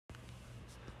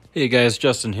Hey guys,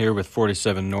 Justin here with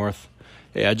 47 North.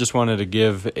 Hey, I just wanted to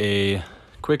give a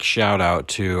quick shout out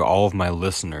to all of my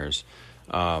listeners.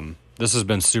 This has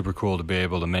been super cool to be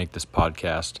able to make this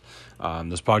podcast.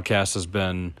 This podcast has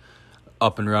been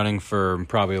up and running for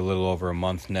probably a little over a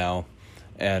month now,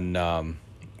 and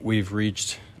we've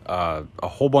reached a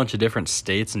whole bunch of different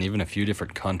states and even a few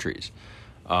different countries.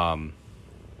 Whole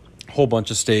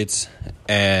bunch of states,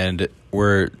 and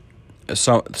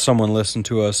someone listened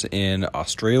to us in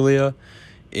Australia,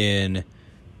 in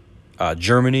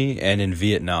Germany, and in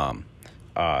Vietnam.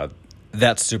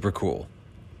 That's super cool.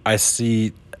 I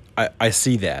see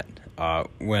that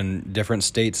when different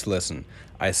states listen.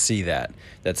 I see that.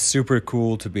 That's super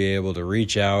cool to be able to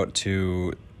reach out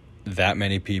to that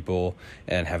many people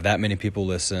and have that many people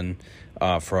listen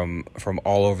from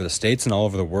all over the states and all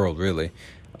over the world. Really,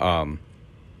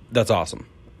 that's awesome.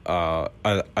 I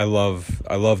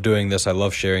love doing this. I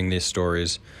love sharing these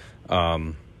stories.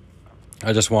 I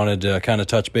just wanted to kind of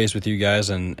touch base with you guys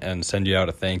and send you out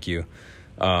a thank you.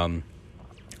 I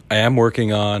am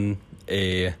working on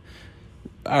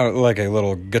like a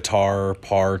little guitar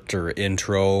part or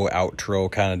intro,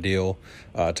 outro kind of deal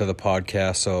to the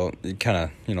podcast, so it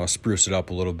kind of spruce it up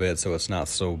a little bit so it's not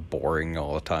so boring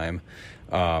all the time.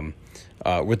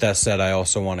 With that said, I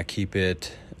also want to keep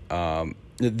it.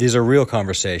 These are real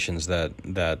conversations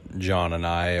that John and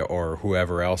I or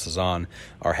whoever else is on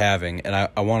are having, and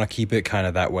I want to keep it kind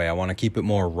of that way. I want to keep it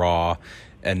more raw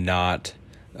and not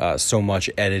so much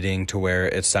editing to where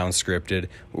it sounds scripted.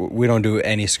 We don't do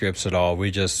any scripts at all. We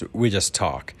just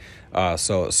talk.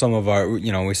 So some of our,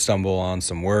 we stumble on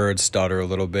some words, stutter a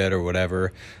little bit or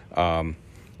whatever.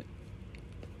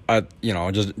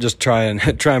 Just try and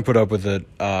put up with it.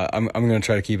 I'm going to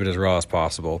try to keep it as raw as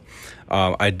possible.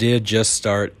 I did just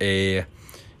start a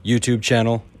YouTube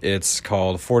channel. It's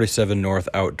called 47 North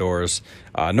Outdoors.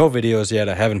 No videos yet.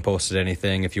 I haven't posted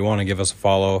anything. If you want to give us a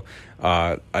follow,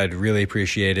 I'd really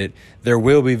appreciate it. There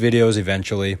will be videos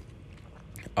eventually.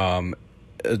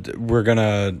 We're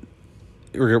gonna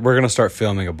start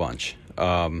filming a bunch.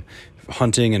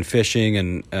 Hunting and fishing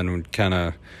and kind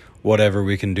of whatever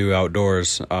we can do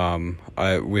outdoors.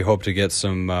 We hope to get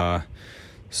some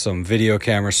video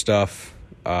camera stuff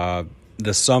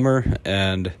this summer,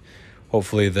 and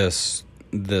hopefully this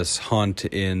hunt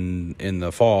in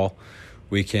the fall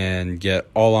we can get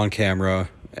all on camera,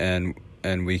 and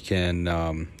we can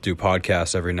do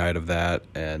podcasts every night of that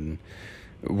and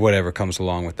whatever comes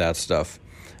along with that stuff.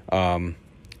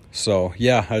 So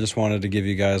yeah, I just wanted to give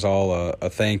you guys all a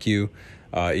thank you.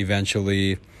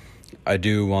 Eventually I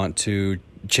do want to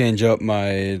change up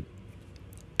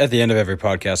at the end of every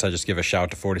podcast, I just give a shout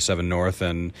to 47 North,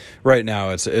 and right now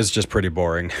it's just pretty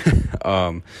boring.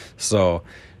 So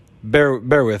bear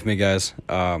with me, guys.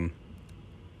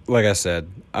 Like I said,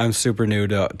 I'm super new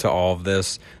to all of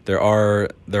this. There are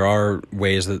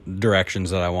directions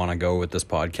that I want to go with this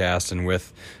podcast and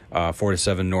with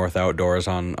 47 North Outdoors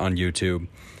on YouTube.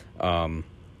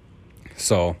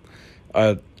 So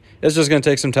it's just going to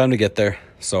take some time to get there.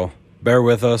 So bear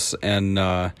with us, and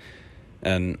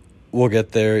we'll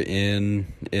get there in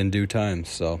due time.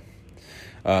 So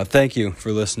thank you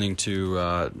for listening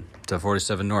to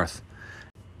 47 North.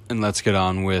 And let's get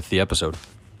on with the episode.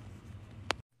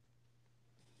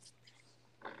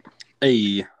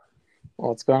 Hey.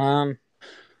 What's going on?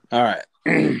 All right.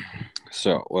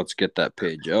 So let's get that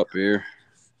page up here.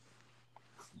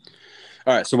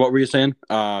 All right. So what were you saying?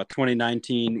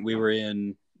 2019, we were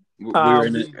in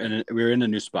a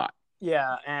new spot.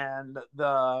 Yeah, and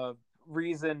the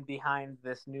reason behind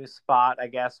this new spot, I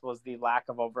guess, was the lack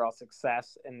of overall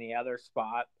success in the other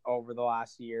spot over the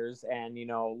last years, and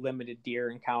limited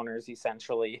deer encounters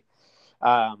essentially.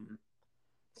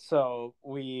 So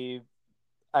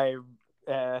I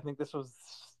think this was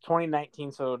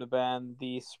 2019, so it would have been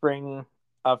the spring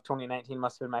of 2019.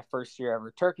 Must have been my first year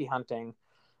ever turkey hunting,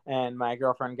 and my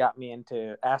girlfriend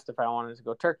asked if I wanted to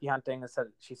go turkey hunting.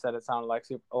 She said it sounded like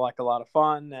a lot of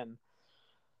fun, and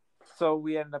so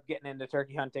we ended up getting into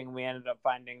turkey hunting. We ended up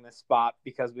finding this spot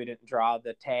because we didn't draw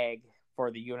the tag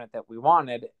for the unit that we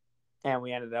wanted, and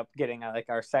we ended up getting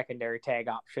our secondary tag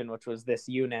option, which was this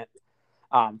unit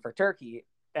for turkey.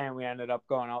 And we ended up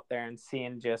going out there and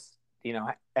seeing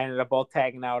ended up both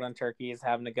tagging out on turkeys,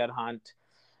 having a good hunt,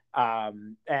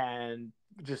 and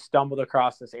just stumbled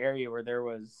across this area where there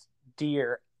was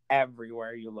deer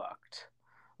everywhere you looked.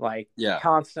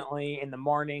 Constantly in the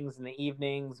mornings, in the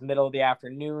evenings, middle of the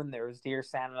afternoon, there was deer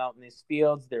standing out in these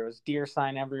fields. There was deer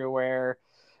sign everywhere.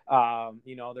 There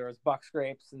was buck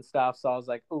scrapes and stuff. So I was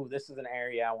like, "Ooh, this is an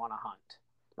area I want to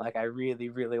hunt. I really,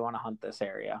 really want to hunt this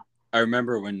area." I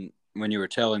remember when when you were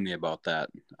telling me about that,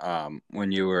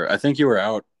 when you were, I think you were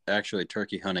out actually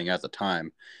turkey hunting at the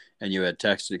time, and you had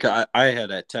texted. I had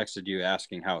texted you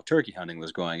asking how turkey hunting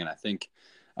was going, and I think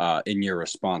in your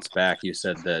response back, you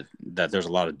said that there's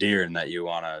a lot of deer and that you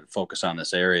want to focus on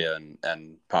this area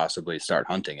and possibly start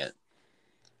hunting it.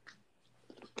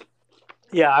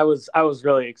 Yeah, I was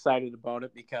really excited about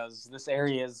it because this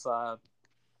area is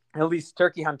at least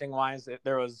turkey hunting wise.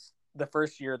 There was the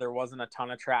first year there wasn't a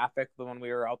ton of traffic when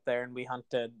we were out there, and we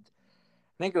hunted.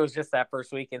 I think it was just that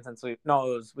first weekend since we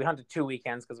hunted 2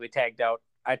 weekends because we tagged out.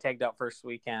 I tagged out first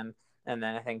weekend, and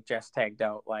then I think Jess tagged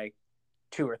out like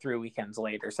 2 or 3 weekends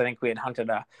later. So I think we had hunted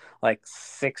like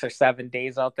 6 or 7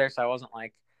 days out there. So I wasn't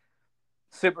like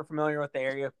super familiar with the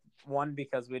area. One,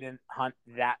 because we didn't hunt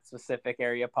that specific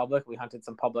area public. We hunted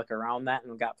some public around that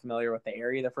and got familiar with the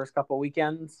area the first couple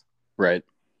weekends. Right.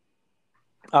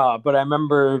 But I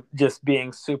remember just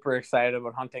being super excited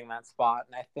about hunting that spot.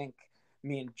 And I think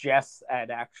me and Jess had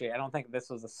actually, I don't think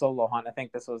this was a solo hunt. I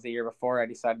think this was the year before I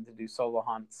decided to do solo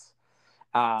hunts.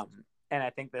 And I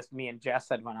think me and Jess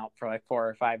had went out for like 4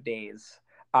 or 5 days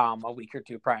a week or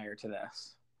two prior to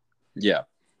this. Yeah.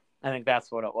 I think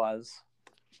that's what it was.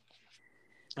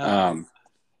 I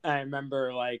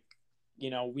remember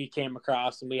we came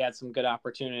across and we had some good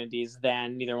opportunities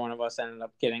then. Neither one of us ended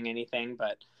up getting anything,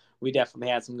 but we definitely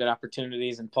had some good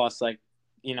opportunities, and plus a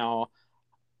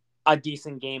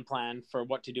decent game plan for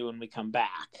what to do when we come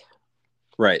back.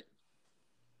 Right.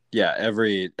 Yeah.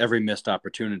 Every missed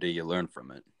opportunity you learn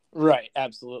from it. Right.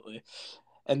 Absolutely.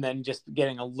 And then just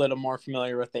getting a little more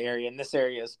familiar with the area. And this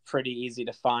area is pretty easy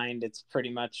to find. It's pretty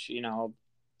much,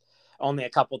 only a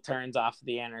couple turns off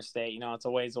the interstate. It's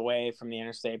a ways away from the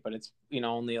interstate, but it's,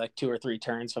 only like 2 or 3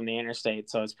 turns from the interstate.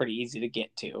 So it's pretty easy to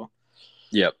get to.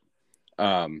 Yep.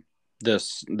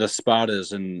 This spot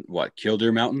is in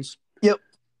Killdeer Mountains? Yep.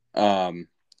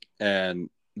 And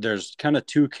there's kind of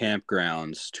two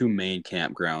main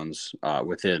campgrounds,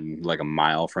 within like a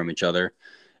mile from each other.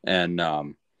 And, I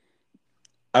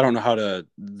don't know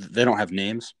they don't have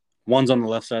names. One's on the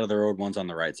left side of the road. One's on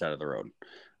the right side of the road.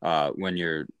 When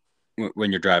you're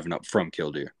driving up from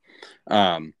Killdeer.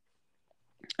 And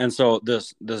so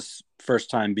this first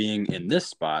time being in this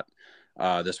spot,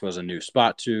 this was a new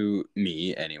spot to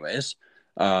me anyways.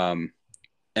 And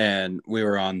we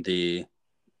were on the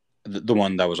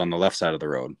one that was on the left side of the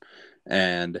road.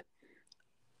 And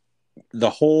the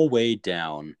whole way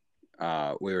down,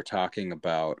 we were talking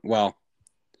about,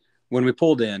 when we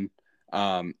pulled in,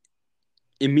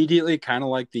 immediately, kind of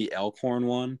like the Elkhorn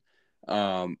one,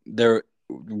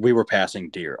 we were passing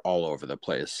deer all over the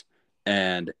place,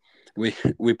 and we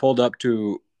pulled up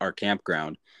to our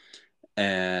campground,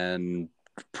 and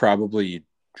probably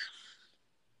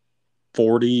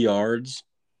 40 yards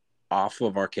off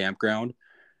of our campground,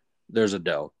 there's a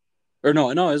doe, or no,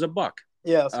 it's a buck.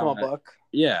 Yeah, a small buck.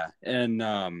 Yeah,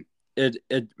 and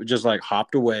it just like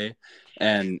hopped away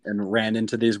and ran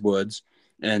into these woods,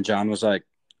 and John was like,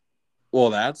 well,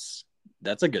 that's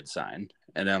a good sign.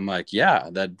 And I'm like, yeah,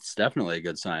 that's definitely a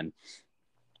good sign.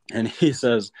 And he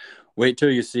says, wait till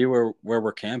you see where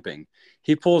we're camping.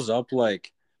 He pulls up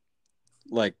like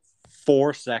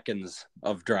 4 seconds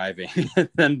of driving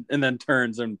and then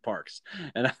turns and parks.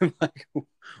 And I'm like,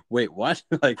 wait, what?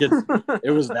 Like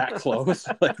it was that close.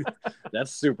 Like,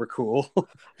 that's super cool.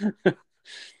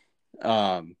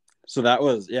 So that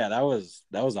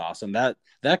was awesome. That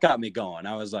got me going.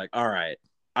 I was like, all right,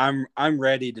 I'm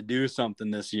ready to do something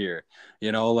this year.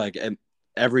 Like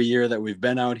every year that we've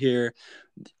been out here,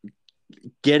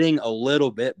 getting a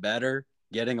little bit better,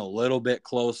 getting a little bit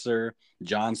closer.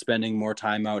 John spending more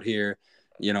time out here.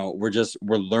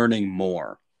 We're learning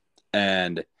more,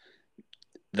 and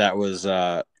that was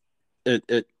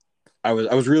it. I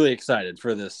was really excited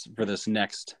for this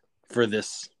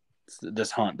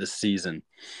hunt this season,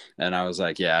 and I was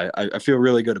like, yeah, I feel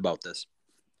really good about this.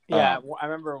 Yeah, I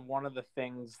remember one of the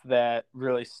things that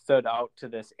really stood out to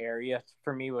this area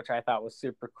for me, which I thought was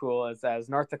super cool, is as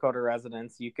North Dakota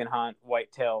residents, you can hunt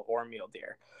whitetail or mule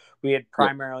deer. We had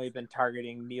primarily been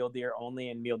targeting mule deer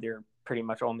only, and mule deer pretty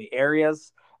much only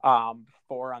areas,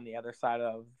 before on the other side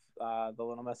of the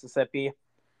Little Mississippi.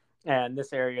 And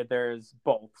this area, there's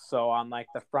both. So on like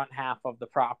the front half of the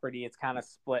property, it's kind of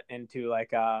split into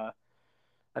like I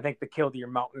think the Killdeer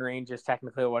Mountain Range is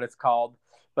technically what it's called,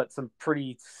 but some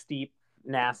pretty steep,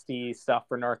 nasty stuff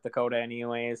for North Dakota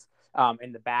anyways.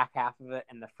 In the back half of it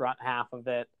and the front half of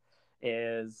it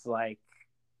is like,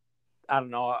 I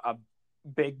don't know, a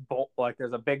big bowl. Like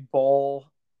there's a big bowl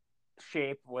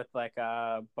shape with like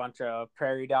a bunch of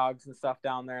prairie dogs and stuff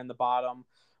down there in the bottom,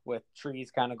 with trees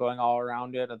kind of going all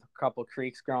around it, a couple of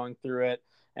creeks growing through it.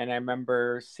 and I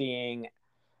remember seeing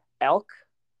elk,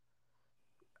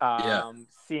 Yeah.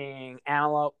 seeing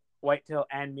antelope, whitetail,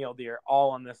 and mule deer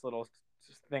all on this little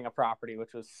thing of property,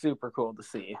 which was super cool to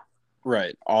see.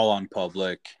 Right. All on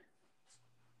public.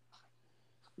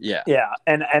 Yeah. Yeah,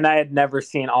 and I had never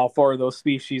seen all four of those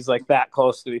species like that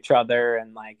close to each other,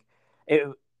 and like it,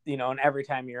 and every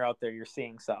time you're out there, you're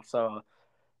seeing stuff. So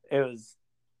it was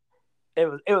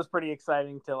it was pretty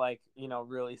exciting to like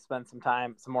really spend some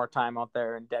more time out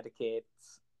there and dedicate.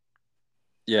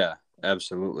 Yeah,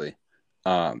 absolutely.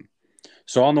 Um,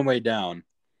 so on the way down,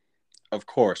 of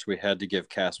course, we had to give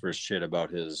Casper's shit about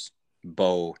his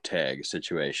bow tag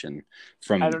situation I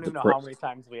from don't even know how many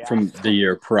times we from asked. the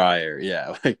year prior.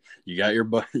 Yeah, like you got your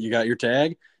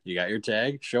tag, you got your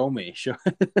tag. Show me, show.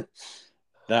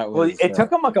 That Well, was it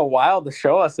took him like a while to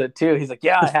show us it too. He's like,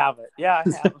 "Yeah, I have it. Yeah, I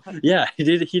have it." yeah. He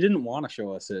didn't want to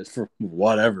show us it for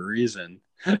whatever reason.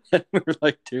 We were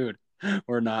like, dude,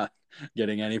 we're not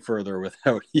getting any further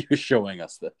without you showing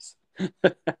us this.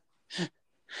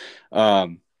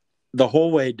 The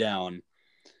whole way down,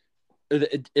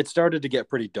 it started to get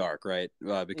pretty dark, right?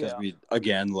 Because Yeah. we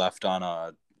again left on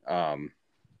a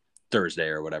Thursday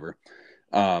or whatever.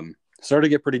 Started to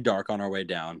get pretty dark on our way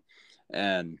down,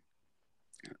 and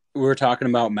we were talking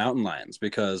about mountain lions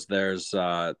because there's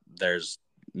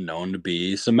known to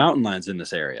be some mountain lions in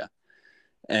this area,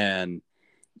 and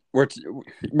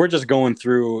we're just going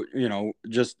through,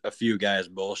 just a few guys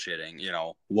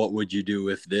bullshitting. What would you do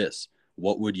if this?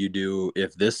 What would you do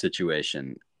if this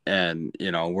situation? And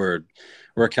we're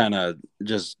kind of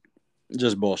just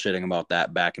bullshitting about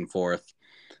that back and forth.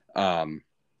 And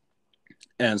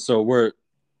so we're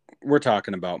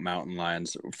talking about mountain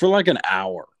lions for like an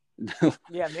hour.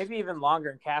 Yeah, maybe even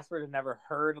longer. And Casper had never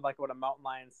heard like what a mountain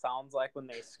lion sounds like when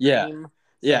they Yeah, scream. So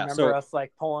I yeah. remember So us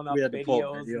like pulling up we had to pull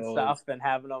videos and videos. stuff and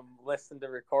having them listen to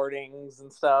recordings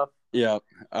and stuff. Yeah,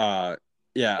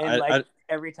 yeah. And like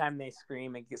every time they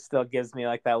scream, it still gives me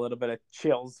like that little bit of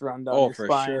chills run down your for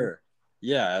spine. sure.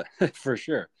 Yeah, for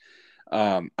sure.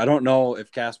 I don't know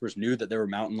if Casper's knew that there were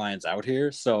mountain lions out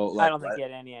here, so I like don't think he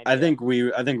had any idea. I think we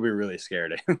really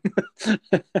scared him.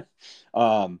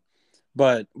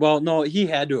 But well, no, he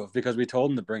had to have because we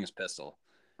told him to bring his pistol.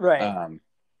 Right.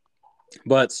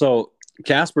 But so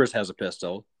Casper's has a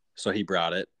pistol, so he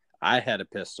brought it. I had a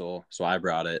pistol, so I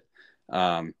brought it.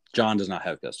 John does not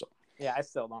have a pistol. Yeah, I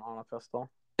still don't own a pistol.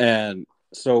 And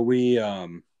so we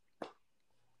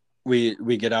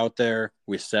get out there,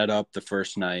 we set up the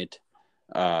first night.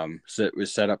 So we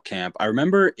set up camp. I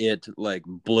remember it like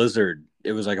blizzard.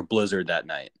 It was like a blizzard that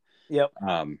night. Yep.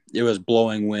 It was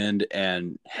blowing wind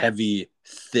and heavy,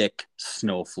 thick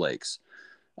snowflakes.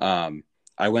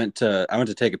 I went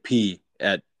to take a pee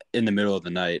in the middle of the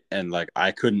night, and like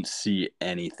I couldn't see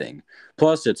anything.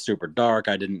 Plus, it's super dark.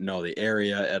 I didn't know the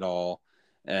area at all,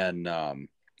 and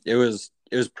it was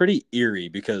pretty eerie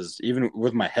because even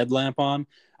with my headlamp on,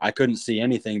 I couldn't see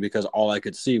anything because all I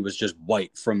could see was just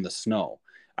white from the snow.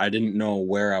 I didn't know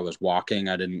where I was walking.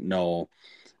 I didn't know.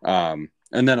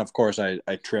 And then of course I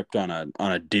tripped on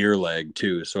a deer leg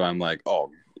too. So I'm like,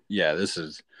 oh yeah, this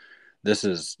is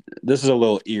a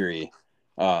little eerie.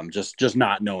 Just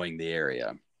not knowing the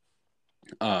area.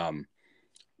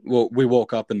 Well, we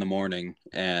woke up in the morning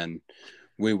and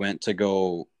we went to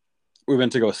go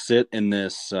sit in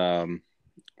this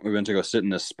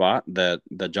spot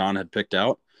that John had picked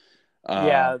out.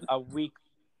 Yeah, a week.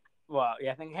 Well,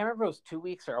 yeah, I think I can't remember if it was 2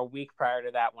 weeks or a week prior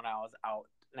to that when I was out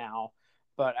now.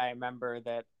 But I remember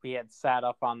that we had sat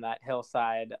up on that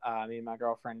hillside, me and my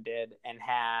girlfriend did, and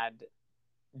had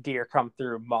deer come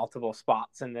through multiple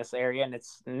spots in this area. And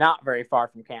it's not very far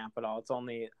from camp at all.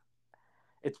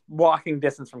 It's walking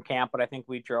distance from camp, but I think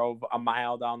we drove a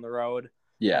mile down the road.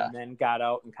 Yeah. And then got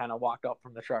out and kind of walked up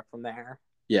from the truck from there.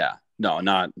 Yeah. No,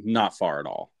 not far at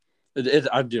all. Dude,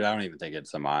 I don't even think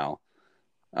it's a mile.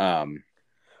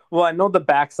 Well, I know the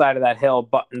backside of that hill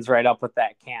buttons right up with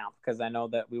that camp because I know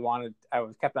that I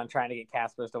was kept on trying to get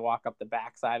Casper's to walk up the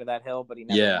backside of that hill, but he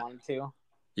never wanted to.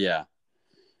 Yeah.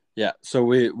 Yeah. So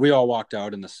we all walked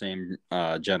out in the same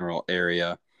general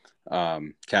area.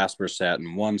 Casper sat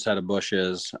in one set of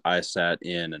bushes. I sat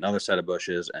in another set of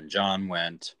bushes, and John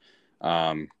went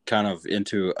kind of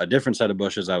into a different set of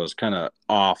bushes. I was kind of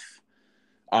off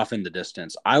in the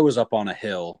distance. I was up on a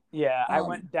hill. Yeah, I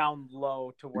went down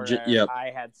low to where Yep.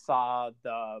 I had saw it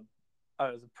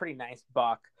was a pretty nice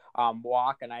buck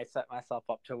walk, and I set myself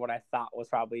up to what I thought was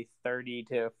probably 30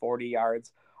 to 40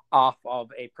 yards off of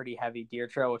a pretty heavy deer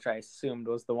trail, which I assumed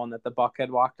was the one that the buck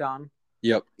had walked on.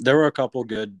 Yep. There were a couple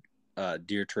good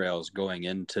deer trails going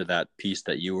into that piece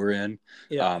that you were in.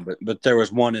 Yeah. But there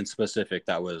was one in specific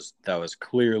that was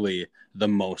clearly the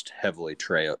most heavily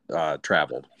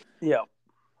traveled. Yeah.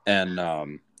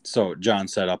 And so John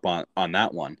set up on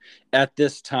that one. At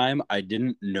this time, I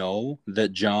didn't know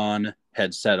that John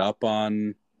had set up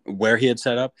on where he had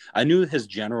set up. I knew his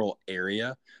general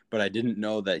area, but I didn't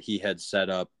know that he had set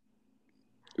up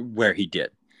where he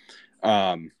did.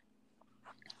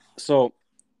 So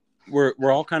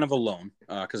we're all kind of alone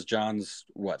because John's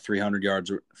 300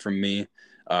 yards from me.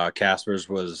 Casper's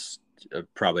was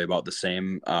probably about the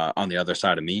same on the other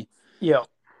side of me. Yeah.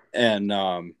 And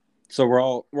so we're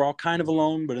all kind of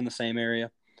alone, but in the same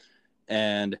area.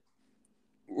 And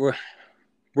we're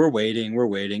waiting.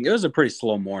 It was a pretty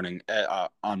slow morning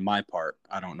on my part.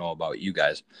 I don't know about you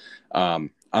guys. On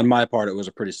my part, it was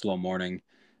a pretty slow morning,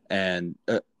 and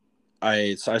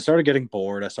I started getting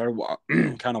bored. I started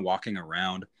kind of walking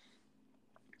around.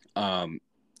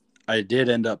 I did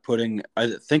end up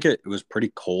I think it was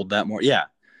pretty cold that morning. Yeah,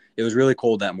 it was really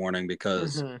cold that morning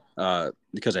because I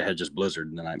had just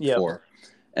blizzarded the night before.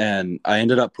 And I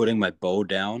ended up putting my bow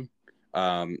down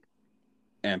and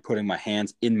putting my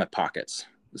hands in my pockets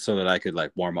so that I could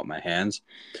like warm up my hands.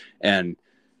 And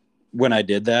when I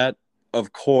did that,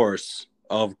 of course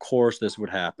this would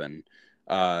happen.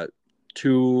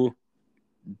 Two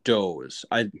does.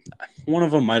 One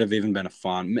of them might have even been a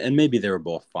fawn, and maybe they were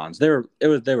both fawns. They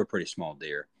were pretty small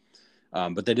deer,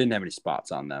 but they didn't have any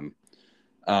spots on them.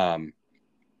 I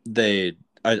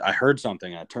heard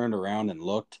something. I turned around and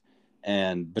looked,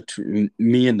 and between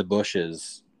me and the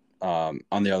bushes,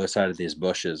 on the other side of these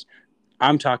bushes,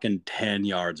 I'm talking 10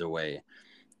 yards away,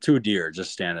 two deer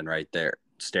just standing right there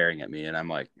staring at me, and I'm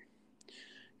like,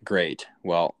 great.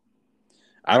 Well,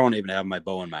 I don't even have my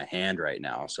bow in my hand right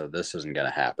now, so this isn't going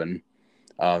to happen.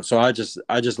 So I just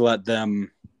let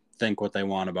them think what they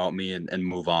want about me and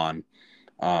move on.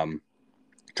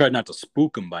 Tried not to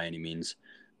spook them by any means,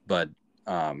 but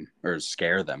or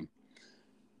scare them.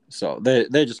 So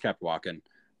they just kept walking,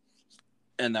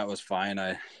 and that was fine.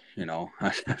 I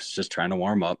was just trying to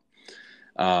warm up.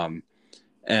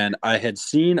 And I had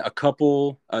seen a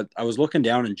couple. I was looking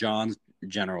down in John's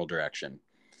general direction.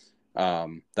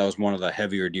 That was one of the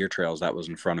heavier deer trails that was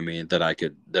in front of me that I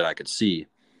could see,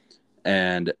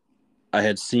 and I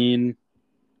had seen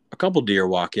a couple deer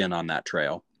walk in on that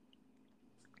trail,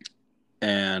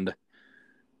 and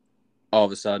all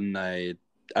of a sudden I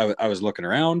was looking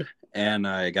around, and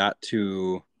I got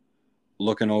to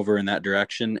looking over in that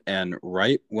direction, and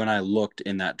right when I looked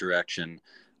in that direction,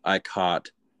 I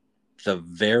caught the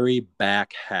very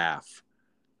back half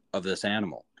of this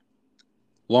animal,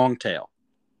 long tail.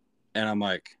 And I'm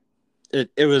like, it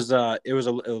was a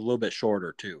little bit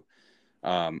shorter too.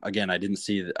 Again, I didn't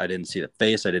see the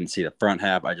face. I didn't see the front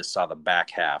half. I just saw the back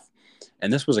half,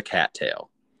 and this was a cattail,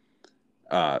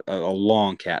 a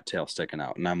long cattail sticking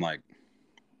out. And I'm like,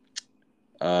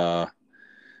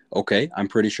 okay, I'm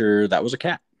pretty sure that was a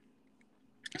cat.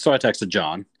 So I texted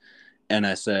John, and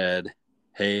I said,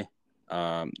 hey,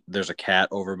 there's a cat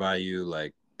over by you.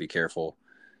 Like, be careful.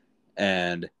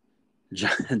 And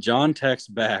John texts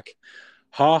back,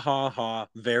 ha ha ha,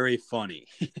 very funny.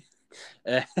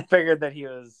 Figured that he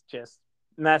was just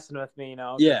messing with me,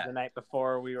 Yeah. The night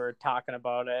before we were talking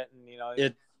about it, and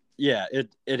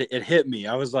it hit me.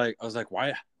 I was like,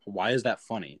 why is that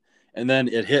funny? And then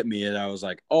it hit me, and I was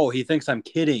like, oh, he thinks I'm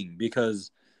kidding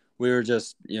because we were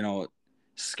just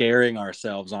scaring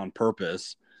ourselves on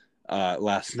purpose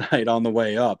last night on the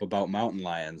way up about mountain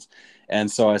lions.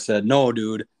 And so I said, no,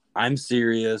 dude, I'm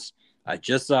serious. I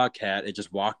just saw a cat. It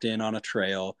just walked in on a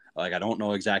trail. Like, I don't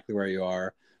know exactly where you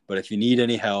are, but if you need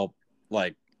any help,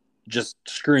 like, just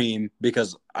scream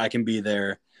because I can be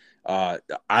there.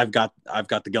 I've got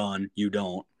the gun. You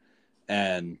don't.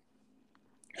 And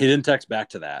he didn't text back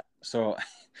to that. So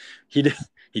he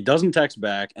doesn't text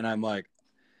back. And I'm like,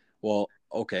 well,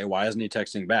 okay, why isn't he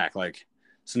texting back? Like,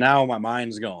 so now my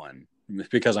mind's going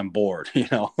because I'm bored,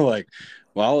 like,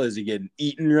 well, is he getting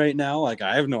eaten right now? Like,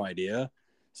 I have no idea.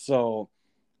 So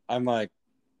I'm like,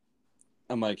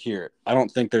 here, I don't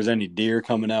think there's any deer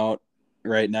coming out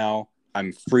right now.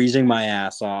 I'm freezing my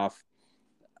ass off.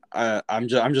 I'm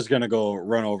just going to go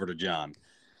run over to John.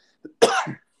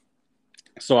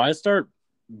 So I start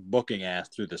booking ass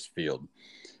through this field,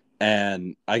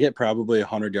 and I get probably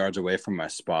 100 yards away from my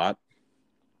spot.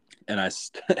 And I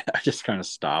just kind of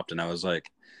stopped, and I was like,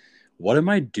 what am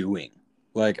I doing?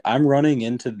 Like, I'm running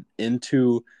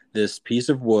into this piece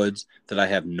of woods that I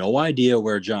have no idea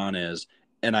where John is,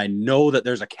 and I know that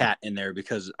there's a cat in there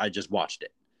because I just watched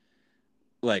it.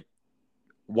 Like,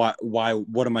 why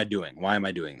what am I doing? Why am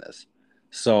I doing this?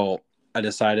 So I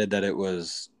decided that it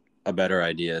was a better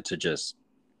idea to just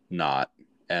not.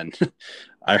 And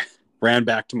I ran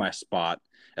back to my spot.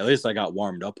 At least I got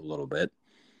warmed up a little bit,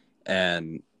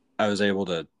 and I was able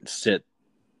to sit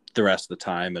the rest of the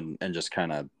time and just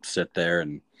kind of sit there.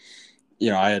 And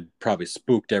I had probably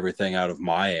spooked everything out of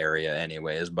my area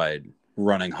anyways by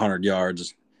running 100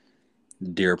 yards.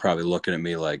 Deer probably looking at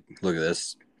me like, look at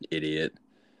this idiot.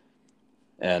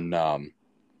 And I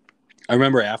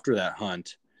remember after that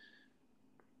hunt,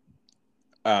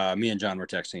 me and John were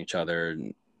texting each other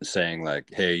and saying like,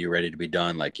 hey, you ready to be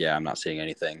done? Like, yeah, I'm not seeing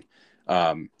anything.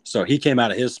 So he came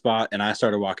out of his spot and I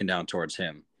started walking down towards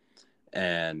him,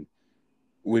 and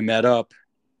we met up.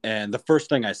 And the first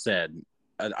thing I said,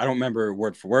 I don't remember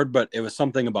word for word, but it was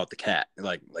something about the cat.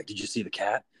 Like, did you see the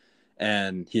cat?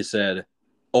 And he said,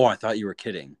 oh, I thought you were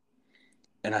kidding.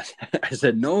 And I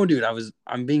said, no, dude,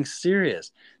 I'm being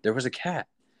serious. There was a cat.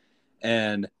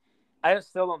 And I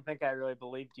still don't think I really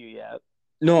believed you yet.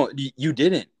 no, you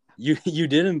didn't. You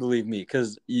didn't believe me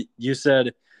because you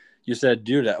said,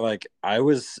 dude, like I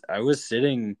was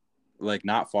sitting like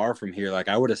not far from here. Like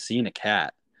I would have seen a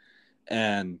cat.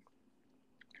 And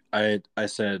I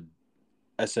said,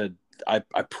 I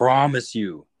promise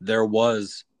you there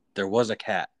was a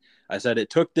cat. I said it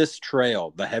took this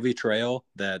trail, the heavy trail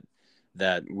that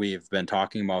we've been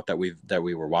talking about, that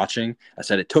we were watching. I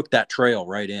said it took that trail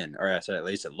right in, or I said at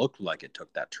least it looked like it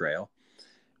took that trail.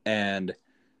 And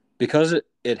because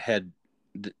it had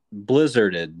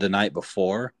blizzarded the night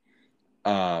before,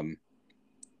 um,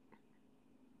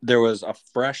 there was a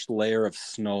fresh layer of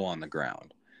snow on the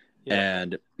ground. Yeah,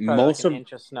 And probably like an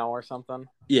inch of snow or something.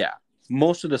 yeah,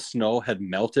 most of the snow had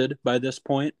melted by this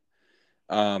point.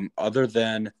 Other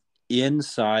than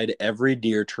inside every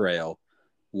deer trail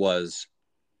was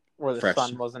Where the fresh.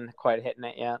 sun wasn't quite hitting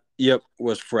it yet. Yep,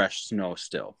 was fresh snow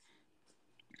still.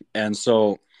 And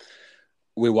so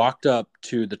we walked up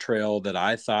to the trail that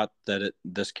I thought that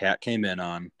this cat came in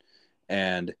on,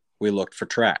 and we looked for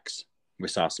tracks. We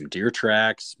saw some deer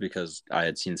tracks because I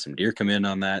had seen some deer come in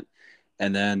on that.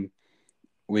 And then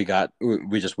we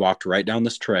just walked right down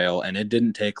this trail, and it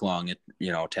didn't take long,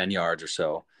 10 yards or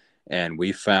so. And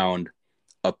we found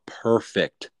a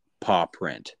perfect paw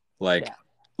print, like, Yeah,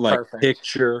 like perfect.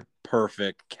 picture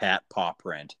perfect cat paw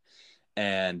print.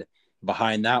 And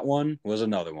behind that one was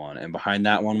another one, and behind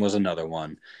that one was another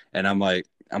one. And I'm like,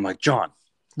 John,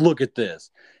 look at this.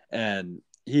 And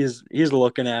he's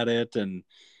looking at it, and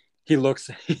he looks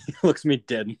me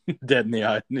dead in the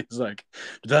eye, and he's like,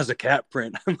 that's a cat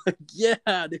print. I'm like,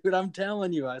 yeah, dude, I'm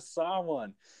telling you, I saw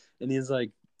one. And he's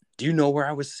like, do you know where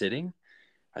I was sitting?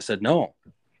 I said, no.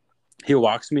 He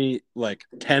walks me like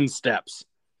 10 steps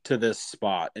to this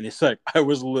spot, and he's like, I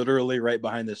was literally right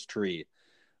behind this tree.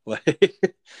 Like,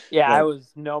 Yeah, I like,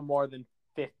 was no more than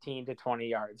 15 to 20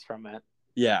 yards from it.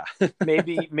 yeah.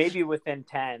 maybe within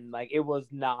 10. Like, it was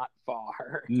not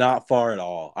far. Not far at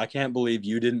all. I can't believe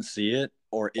you didn't see it,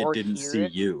 or it Or didn't hear see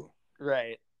it. you.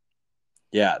 Right.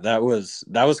 Yeah, that was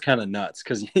kind of nuts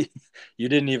because you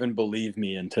didn't even believe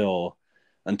me until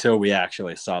we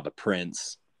actually saw the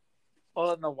prints.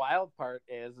 Well, and the wild part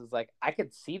is like I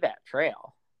could see that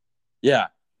trail. Yeah,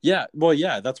 yeah. Well,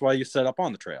 yeah. That's why you set up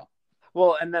on the trail.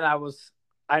 Well, and then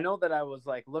I know that I was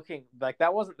like looking, like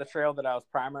that wasn't the trail that I was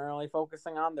primarily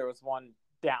focusing on. There was one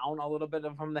down a little bit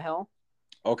from the hill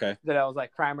Okay. that I was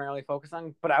like primarily focused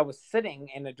on, but I was sitting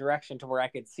in a direction to where I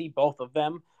could see both of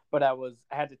them, but I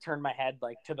had to turn my head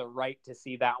like to the right to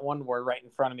see that one, where right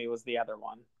in front of me was the other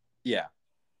one. Yeah.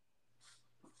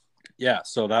 Yeah.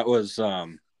 So that was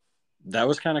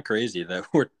kind of crazy that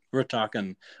we're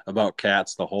talking about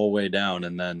cats the whole way down,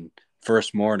 and then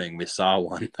first morning we saw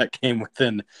one that came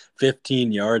within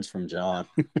 15 yards from John.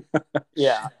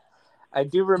 Yeah. I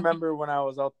do remember when I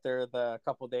was out there the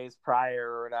couple days prior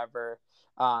or whatever.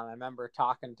 I remember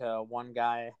talking to one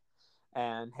guy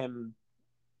and him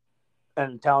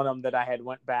and telling him that I had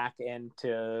went back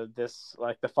into this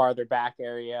like the farther back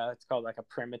area. It's called like a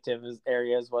primitive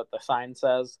area is what the sign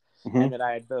says, and Mm-hmm. that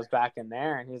I had goes back in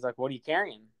there. And he's like, "What are you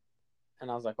carrying?"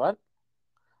 And I was like, "What?"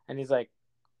 And he's like,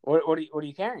 what are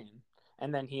you carrying?"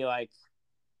 And then he like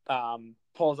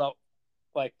pulls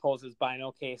his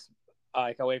bino case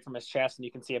like away from his chest, and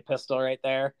you can see a pistol right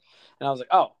there. And I was like,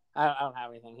 "Oh, I don't have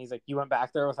anything." He's like, "You went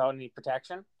back there without any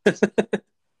protection?"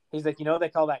 He's like, they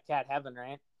call that cat heaven,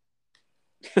 right?"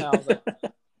 And I was like,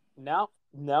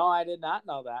 no, I did not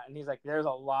know that. And he's like, "There's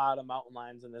a lot of mountain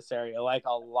lions in this area, like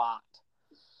a lot."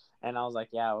 And I was like,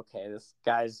 "Yeah, okay, this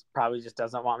guy's probably just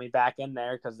doesn't want me back in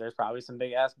there because there's probably some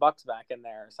big ass bucks back in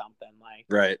there or something." Like,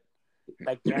 Right.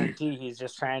 I guarantee he's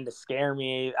just trying to scare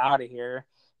me out of here.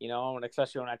 And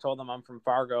especially when I told them I'm from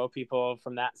Fargo, people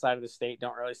from that side of the state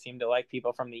don't really seem to like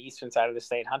people from the eastern side of the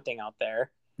state hunting out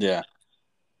there. Yeah.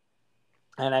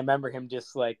 And I remember him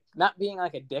just like not being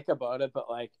like a dick about it, but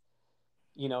like,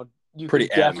 you Pretty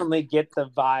could adamant. definitely get the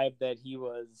vibe that he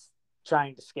was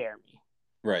trying to scare me.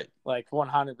 Right. Like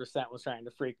 100% was trying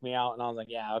to freak me out. And I was like,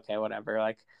 yeah, okay, whatever.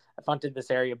 Like I've hunted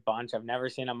this area a bunch. I've never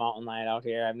seen a mountain lion out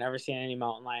here. I've never seen any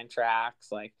mountain lion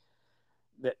tracks. Like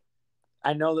that.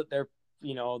 I know that they're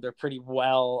pretty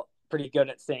good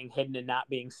at staying hidden and not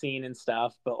being seen and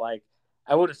stuff. But like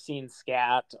I would have seen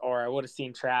scat or I would have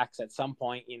seen tracks at some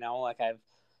point, like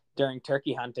during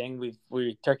turkey hunting,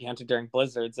 we turkey hunted during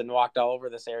blizzards and walked all over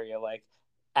this area. Like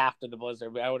after the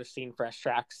blizzard, I would have seen fresh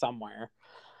tracks somewhere.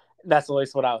 That's at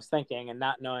least what I was thinking, and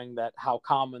not knowing that how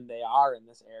common they are in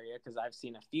this area, because I've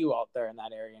seen a few out there in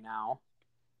that area now.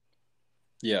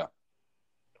 Yeah.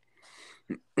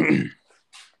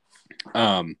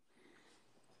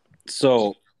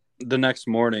 So the next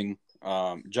morning,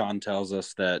 John tells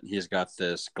us that he's got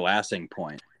this glassing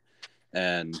point,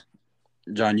 and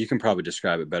John, you can probably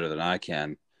describe it better than I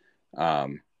can.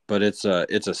 But it's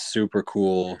a super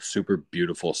cool, super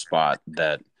beautiful spot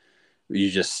that you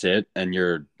just sit and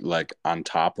you're like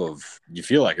you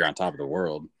feel like you're on top of the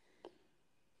world.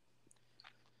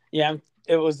 Yeah,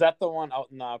 was that the one out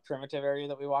in the primitive area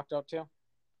that we walked out to?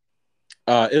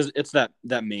 It's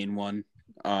that main one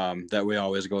that we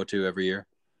always go to every year.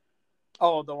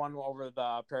 Oh, the one over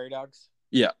the prairie dogs?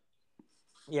 Yeah.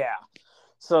 Yeah.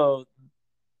 So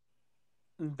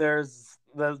there's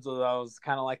those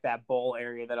kind of like that bowl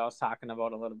area that I was talking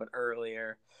about a little bit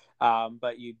earlier.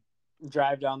 But you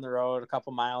drive down the road a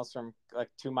couple miles from like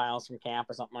 2 miles from camp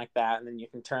or something like that. And then you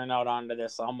can turn out onto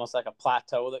this almost like a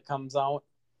plateau that comes out.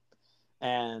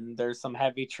 And there's some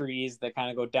heavy trees that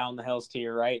kind of go down the hills to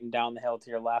your right and down the hill to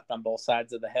your left on both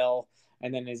sides of the hill.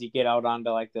 And then as you get out onto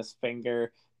like this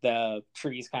finger, the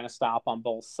trees kind of stop on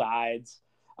both sides.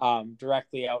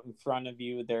 Directly out in front of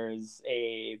you, there's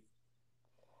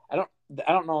I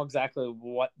don't know exactly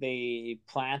what they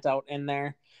plant out in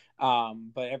there.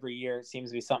 But every year it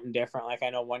seems to be something different. Like I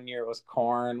know one year it was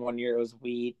corn, one year it was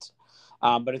wheat.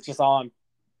 But it's just all on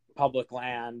public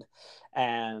land.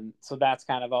 And so that's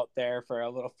kind of out there for a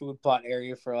little food plot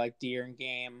area for like deer and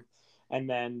game. And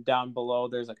then down below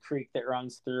there's a creek that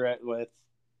runs through it with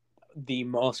the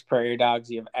most prairie dogs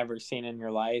you've ever seen in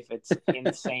your life. It's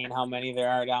insane how many there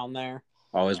are down there.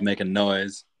 Always making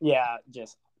noise. Yeah,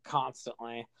 just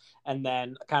constantly. And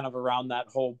then kind of around that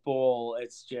whole bowl,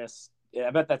 it's just, I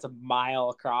bet that's a mile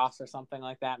across or something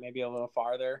like that, maybe a little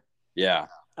farther. Yeah.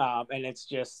 And it's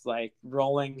just like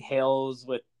rolling hills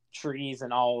with trees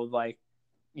and all like,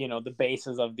 the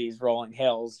bases of these rolling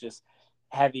hills, just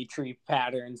heavy tree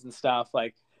patterns and stuff,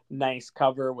 like nice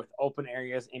cover with open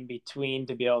areas in between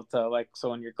to be able to like, so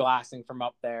when you're glassing from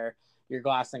up there, you're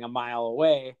glassing a mile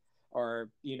away, or,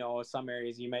 some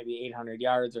areas you might be 800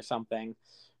 yards or something,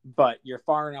 but you're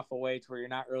far enough away to where you're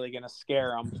not really going to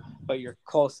scare them, but you're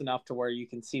close enough to where you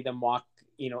can see them walk,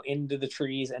 into the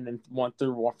trees and then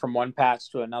from one patch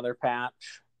to another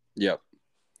patch. Yep.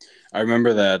 I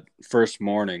remember that first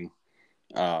morning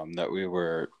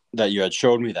that you had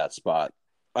showed me that spot.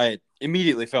 I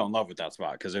immediately fell in love with that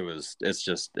spot because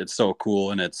it's so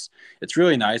cool, and it's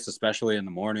really nice, especially in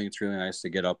the morning. It's really nice to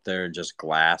get up there and just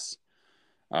glass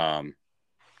the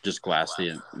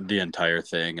entire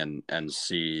thing and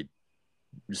see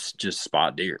just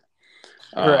spot deer.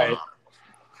 Right.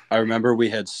 I remember we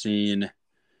had seen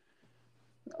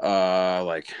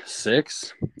like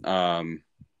 6. I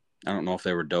don't know if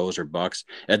they were does or bucks.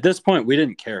 At this point, we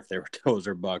didn't care if they were does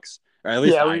or bucks. Or at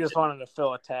least we just wanted to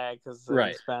fill a tag because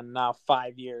right. It's been now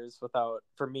 5 years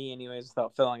for me anyways,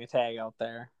 without filling a tag out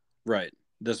there. Right.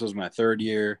 This was my 3rd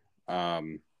year.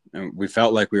 And we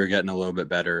felt like we were getting a little bit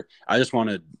better. I just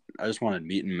wanted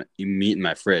meat in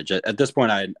my fridge. At this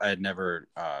point, I had never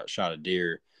shot a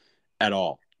deer at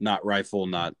all. Not rifle,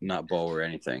 not bow or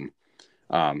anything.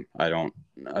 I've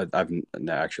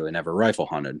actually never rifle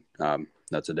hunted.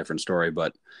 That's a different story,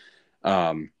 but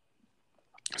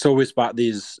so we spot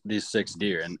these 6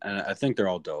 deer, and I think they're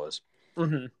all does.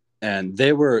 Mm-hmm. And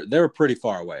they were pretty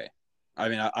far away. I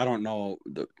mean, I don't know,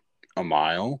 a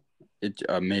mile,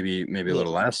 maybe a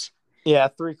little less. Yeah,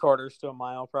 3/4 to a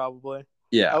mile probably.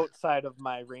 Yeah, outside of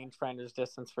my rangefinder's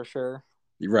distance for sure.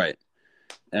 Right.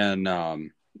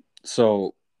 And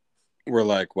so we're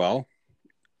like, well,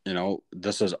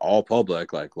 this is all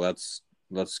public. Like, let's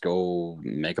go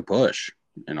make a push.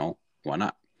 Why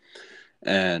not?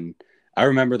 And I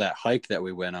remember that hike that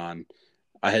we went on.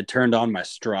 I had turned on my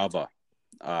Strava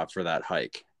for that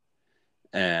hike,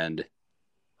 and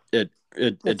it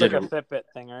It's did like a Fitbit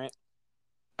thing, right?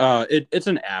 It's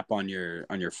an app on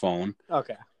your phone.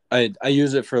 Okay. I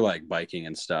use it for like biking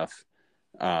and stuff.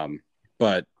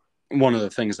 But one of the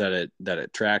things that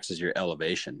it tracks is your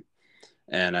elevation.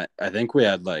 And I think we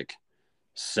had like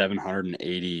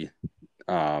 780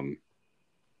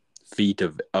 feet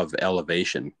of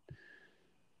elevation.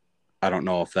 I don't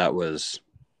know if that was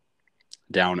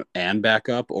down and back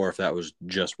up or if that was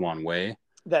just one way.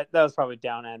 That was probably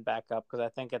down and back up, because I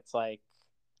think it's like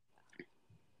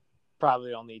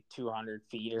probably only 200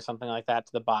 feet or something like that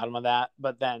to the bottom of that.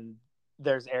 But then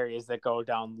there's areas that go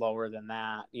down lower than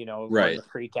that, where Right. the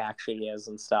creek actually is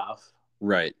and stuff.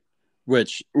 Right.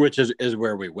 Which is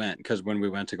where we went, because when we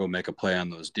went to go make a play on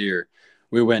those deer,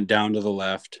 we went down to the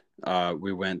left.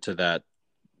 We went to that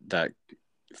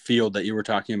field that you were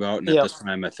talking about, and at this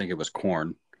time I think it was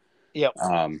corn. Yep.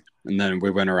 And then we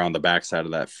went around the backside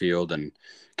of that field and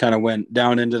kind of went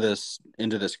down into this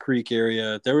creek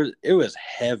area. It was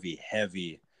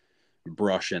heavy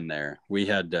brush in there. We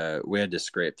had to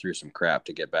scrape through some crap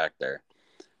to get back there.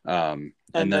 And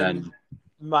then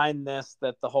mind this,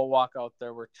 that the whole walk out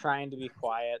there, we're trying to be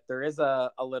quiet. There is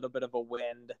a little bit of a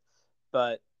wind,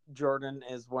 but Jordan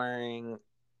is wearing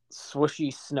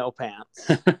swooshy snow pants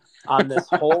on this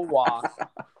whole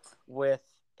walk with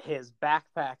his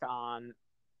backpack on,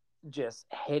 just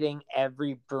hitting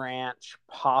every branch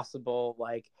possible.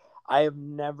 Like, I have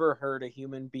never heard a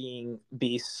human being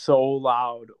be so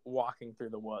loud walking through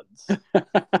the woods.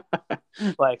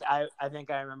 Like, I think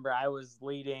I remember I was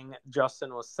leading,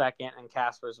 Justin was second, and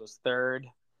Casper's was third.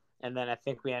 And then I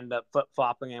think we ended up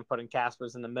flip-flopping and putting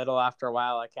Casper's in the middle after a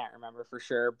while. I can't remember for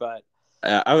sure, but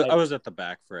I was at the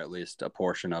back for at least a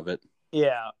portion of it.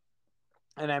 Yeah.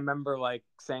 And I remember like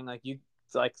saying like,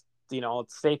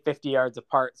 stay 50 yards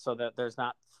apart so that there's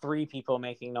not three people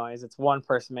making noise. It's one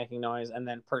person making noise and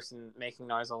then person making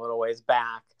noise a little ways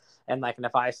back. And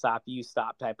if I stop, you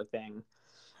stop type of thing.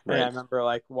 Right. And I remember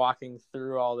like walking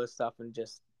through all this stuff and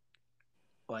just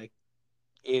like,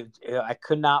 I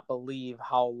could not believe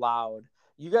how loud.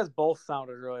 You guys both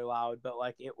sounded really loud, but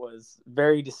like it was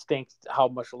very distinct how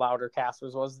much louder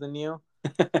Casper's was than you.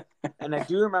 And I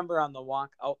do remember on the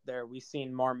walk out there, we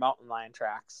seen more mountain lion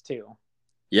tracks too.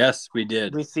 Yes, we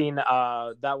did. We seen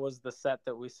that was the set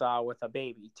that we saw with a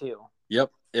baby too.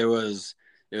 Yep, it was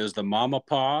the mama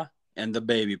paw and the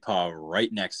baby paw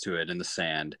right next to it in the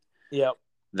sand. Yep.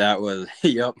 That was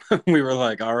yep. We were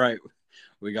like, all right,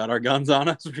 we got our guns on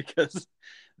us, because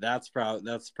that's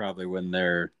probably when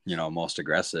they're most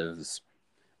aggressive,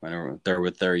 when they're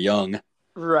with their young.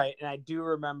 Right. And I do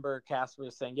remember Casper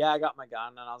saying, yeah, I got my gun.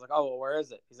 And I was like, oh, well, where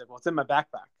is it? He's like, well, it's in my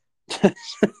backpack.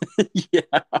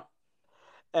 Yeah.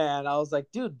 And I was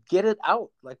like, dude, get it out.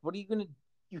 Like, what are you going to,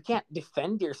 you can't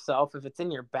defend yourself if it's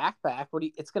in your backpack.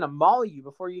 It's going to maul you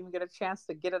before you even get a chance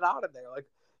to get it out of there. Like,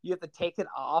 you have to take it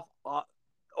off,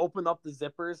 open up the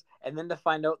zippers, and then to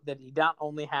find out that he not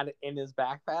only had it in his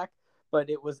backpack, but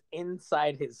it was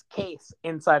inside his case,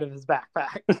 inside of his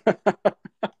backpack.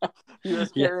 He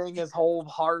was carrying his whole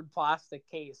hard plastic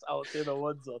case out through the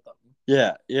woods with him.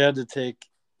 Yeah, he had to take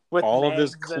all of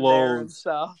his clothes and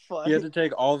stuff. Like, he had to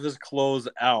take all of his clothes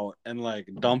out and like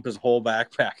dump his whole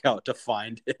backpack out to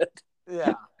find it.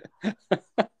 Yeah.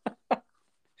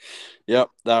 Yep,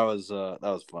 that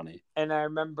was funny. And I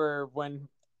remember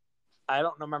I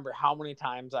don't remember how many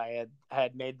times I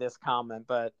had made this comment,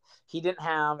 but he didn't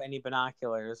have any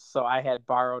binoculars, so I had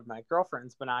borrowed my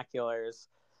girlfriend's binoculars,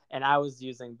 and I was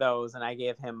using those, and I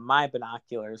gave him my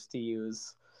binoculars to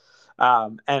use.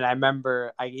 And I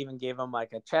remember I even gave him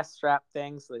like a chest strap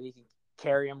thing so that he can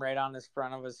carry them right on his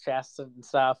front of his chest and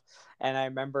stuff. And I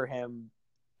remember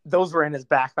those were in his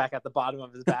backpack at the bottom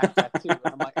of his backpack too.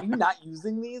 And I'm like, are you not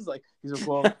using these? Like, he's like,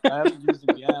 well, I haven't used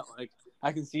them yet. Like,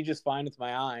 I can see just fine with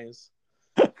my eyes.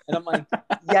 And I'm like,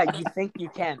 yeah, you think you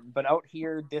can, but out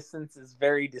here, distance is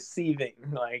very deceiving.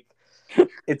 Like,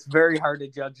 it's very hard to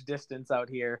judge distance out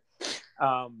here.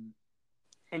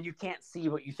 And you can't see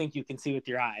what you think you can see with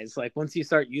your eyes. Like, once you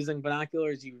start using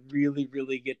binoculars, you really,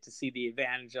 really get to see the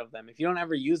advantage of them. If you don't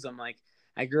ever use them, like,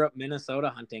 I grew up Minnesota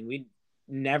hunting. We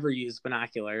never used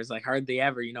binoculars, like hardly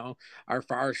ever. Our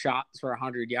far shots were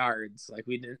 100 yards. Like,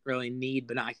 we didn't really need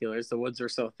binoculars. The woods were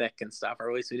so thick and stuff, or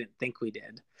at least we didn't think we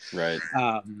did. Right.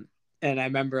 And I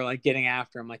remember like getting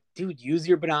after him, like, dude, use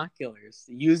your binoculars.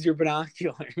 Use your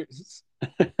binoculars.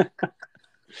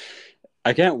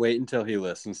 I can't wait until he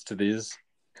listens to this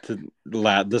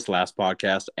last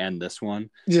podcast and this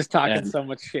one. Just talking so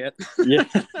much shit. Yeah.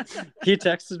 He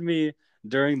texted me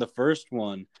during the first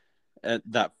one at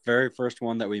that very first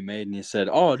one that we made, and he said,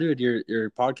 "Oh, dude, your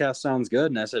podcast sounds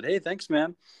good." And I said, "Hey, thanks,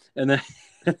 man." And then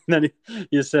and then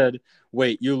he said,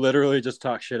 "Wait, you literally just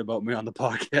talk shit about me on the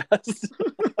podcast."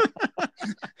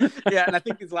 Yeah, and I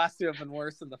think these last two have been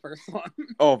worse than the first one.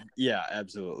 Oh yeah,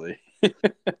 absolutely.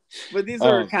 But these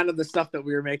are kind of the stuff that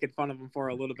we were making fun of him for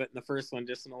a little bit in the first one,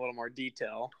 just in a little more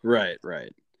detail. Right.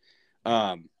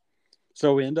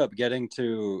 So we end up getting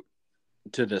to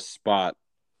this spot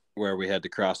where we had to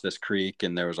cross this creek,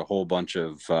 and there was a whole bunch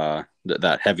of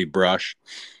that heavy brush.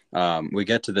 We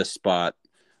get to this spot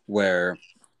where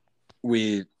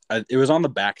it was on the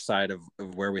backside of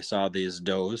where we saw these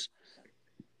does.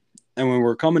 And when we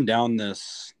were coming down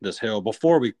this hill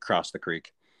before we crossed the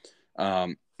creek,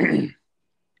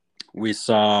 we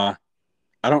saw,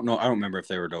 I don't remember if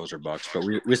they were does or bucks, but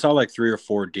we saw like 3 or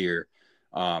 4 deer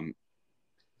right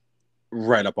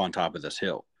up on top of this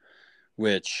hill,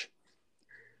 which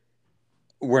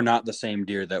were not the same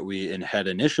deer that we had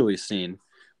initially seen,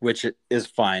 which is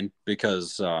fine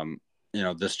because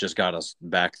this just got us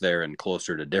back there and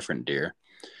closer to different deer.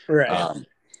 Right.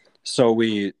 So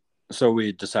we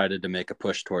decided to make a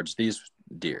push towards these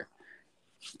deer.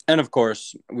 And of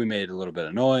course, we made a little bit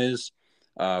of noise.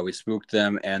 We spooked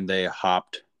them, and they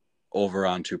hopped over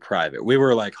onto private. We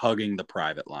were like hugging the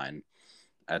private line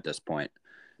at this point.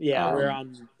 Yeah, we're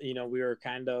on, we were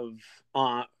kind of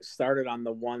started on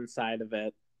the one side of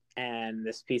it, and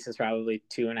this piece is probably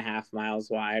 2.5 miles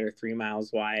wide or 3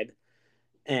 miles wide.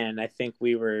 And I think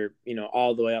we were,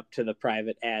 all the way up to the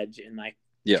private edge, and like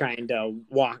trying to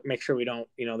make sure we don't,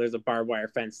 there's a barbed wire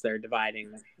fence there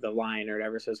dividing the line or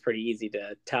whatever. So it's pretty easy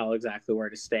to tell exactly where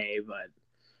to stay. But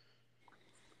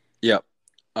yep.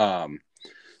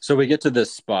 So we get to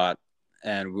this spot,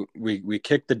 and we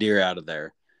kick the deer out of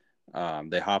there.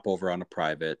 They hop over on a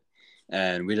private,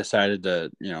 and we decided to,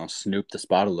 snoop the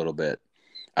spot a little bit.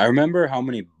 I remember how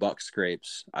many buck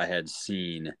scrapes I had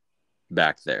seen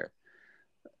back there.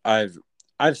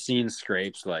 I've seen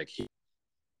scrapes like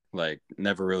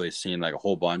never really seen like a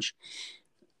whole bunch.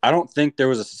 I don't think there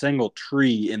was a single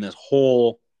tree in this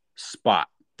whole spot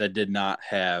that did not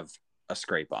have a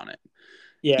scrape on it.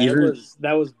 Yeah,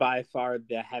 that was by far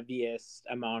the heaviest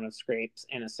amount of scrapes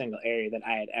in a single area that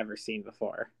I had ever seen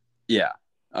before. Yeah.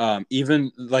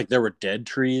 Even like there were dead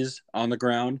trees on the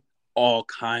ground, all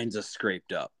kinds of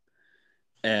scraped up.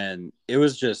 And it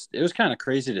was kind of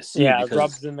crazy to see. Yeah,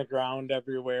 rubs in the ground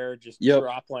everywhere, just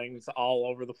droplings all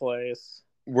over the place.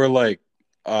 We're like,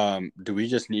 do we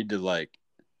just need to like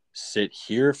sit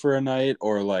here for a night,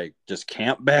 or like just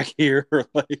camp back here? Or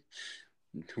like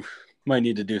might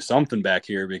need to do something back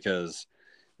here because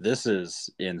this is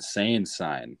insane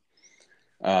sign.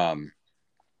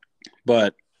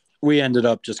 But we ended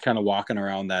up just kind of walking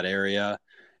around that area,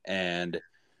 and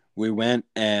we went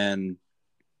and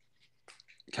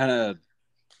kind of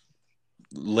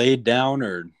laid down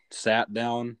or sat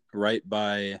down right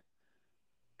by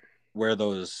where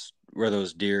those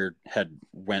deer had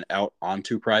went out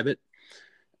onto private.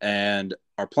 And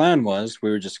our plan was we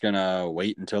were just gonna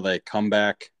wait until they come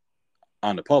back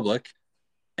onto public,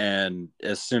 and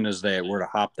as soon as they were to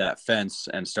hop that fence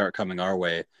and start coming our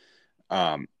way,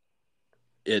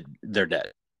 they're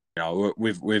dead.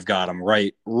 We've got them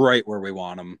right where we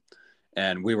want them,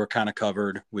 and we were kind of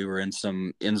covered. We were in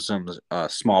some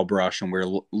small brush, and we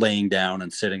were laying down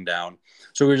and sitting down.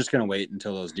 So we were just gonna wait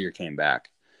until those deer came back.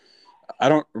 I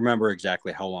don't remember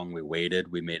exactly how long we waited.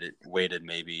 We waited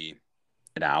maybe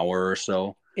an hour or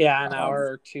so. Yeah, an hour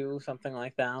or two, something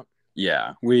like that.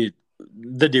 Yeah,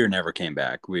 the deer never came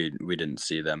back. We didn't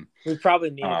see them. We probably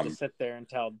needed to sit there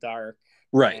until dark.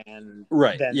 Right. And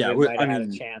right. Then yeah, we might have had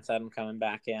a chance at them coming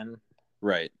back in.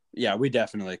 Right. Yeah, we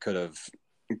definitely could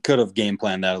have game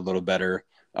planned that a little better.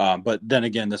 But then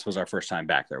again, this was our first time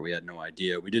back there. We had no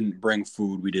idea. We didn't bring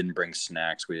food. We didn't bring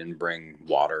snacks. We didn't bring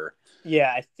water.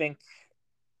 Yeah, I think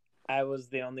I was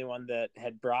the only one that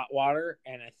had brought water,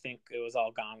 and I think it was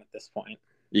all gone at this point.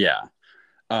 Yeah.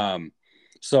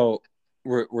 So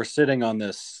we're sitting on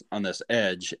this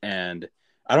edge, and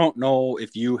I don't know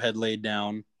if you had laid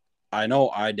down. I know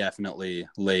I definitely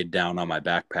laid down on my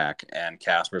backpack, and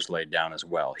Casper's laid down as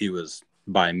well. He was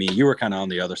by me. You were kind of on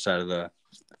the other side of the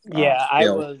I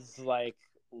was like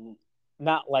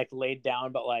not like laid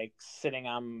down, but like sitting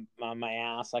on my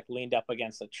ass, like leaned up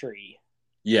against a tree.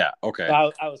 Yeah. Okay.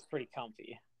 So I was pretty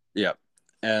comfy. Yep.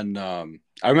 And I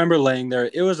remember laying there.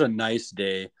 It was a nice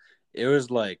day. It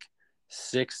was like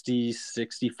 60,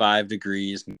 65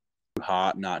 degrees, not too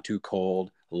hot, not too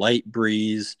cold, light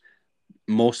breeze,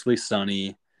 mostly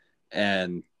sunny.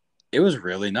 And it was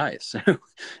really nice.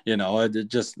 I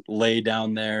just lay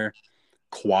down there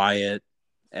quiet.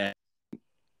 And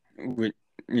we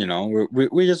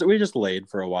we just laid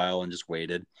for a while and just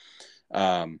waited.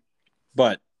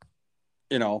 But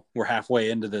we're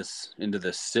halfway into this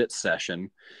sit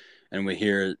session, and we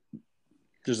hear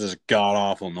just this god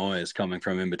awful noise coming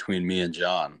from in between me and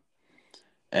John,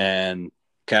 and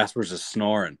Casper's just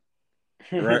snoring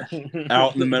right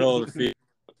out in the middle of the field.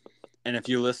 And if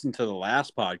you listen to the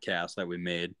last podcast that we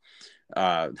made,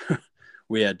 uh,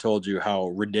 we had told you how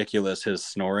ridiculous his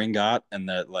snoring got, and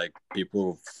that like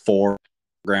people 4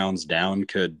 grounds down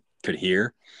could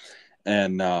hear.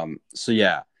 And so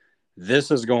yeah,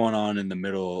 this is going on in the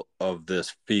middle of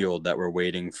this field that we're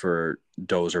waiting for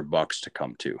does or bucks to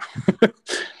come to.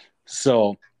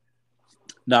 So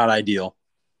not ideal.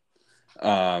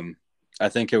 I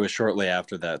think it was shortly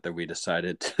after that we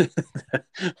decided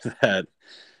that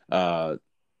uh,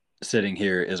 sitting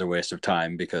here is a waste of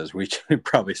time, because we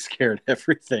probably scared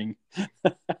everything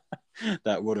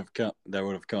that would have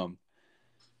come.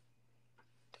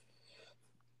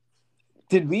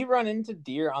 Did we run into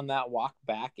deer on that walk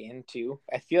back in too?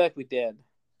 I feel like we did.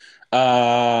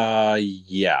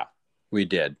 Yeah, we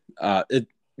did.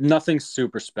 Nothing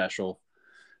super special.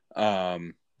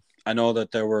 I know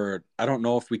that there were, I don't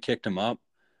know if we kicked them up,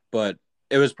 but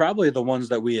it was probably the ones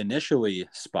that we initially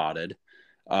spotted.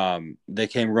 They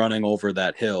came running over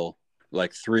that hill,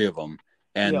 like 3 of them,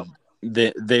 and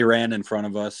Yep. they ran in front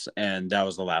of us, and that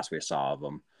was the last we saw of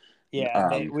them. Yeah,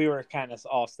 and we were kind of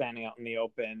all standing out in the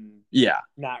open, Yeah,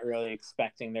 not really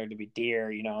expecting there to be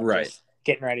deer, right. just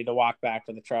getting ready to walk back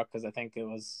to the truck because I think it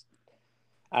was,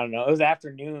 I don't know, it was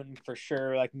afternoon for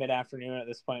sure, like mid-afternoon at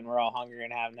this point. We're all hungry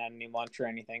and haven't had any lunch or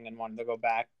anything and wanted to go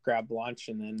back, grab lunch,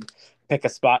 and then pick a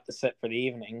spot to sit for the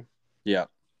evening. Yeah.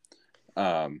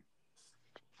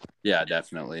 Yeah,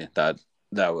 definitely. That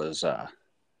was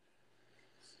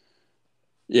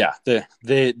yeah,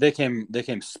 they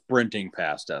came sprinting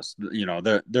past us.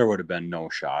 There would have been no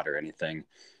shot or anything.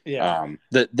 Yeah.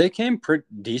 They came pretty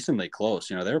decently close.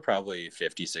 They were probably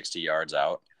 50, 60 yards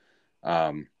out.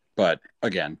 But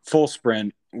again, full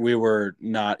sprint. We were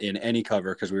not in any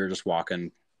cover because we were just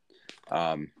walking.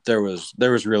 There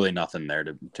was really nothing there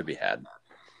to be had.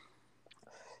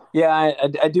 Yeah,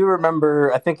 I do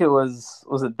remember. I think it was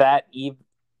it that eve.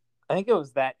 I think it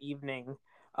was that evening.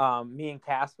 Me and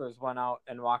Caspers went out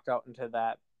and walked out into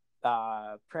that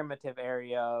primitive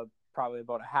area, probably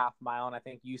about a half mile, and I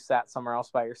think you sat somewhere else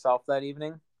by yourself that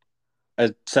evening.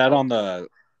 I sat on the.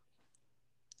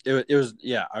 It was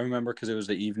yeah, I remember because it was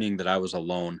the evening that I was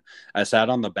alone. I sat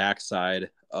on the backside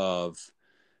of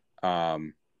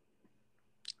that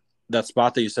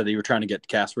spot that you said that you were trying to get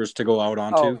Caspers to go out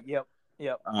onto. Oh, yep.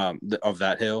 Of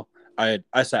that hill. I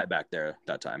sat back there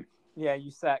that time. Yeah, you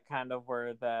sat kind of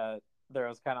where there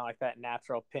was kind of like that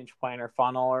natural pinch planter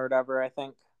funnel or whatever, I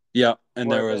think. Yep, and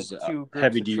Where there the was two groups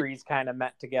heavy of deer. trees kind of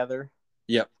met together.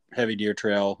 Yep, heavy deer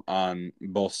trail on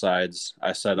both sides.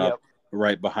 I set up Yep.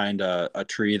 right behind a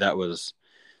tree that was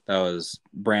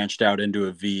branched out into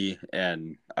a V,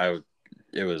 and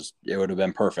it would have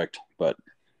been perfect, but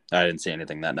I didn't see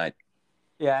anything that night.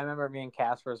 Yeah, I remember me and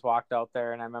Caspers walked out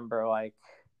there, and I remember like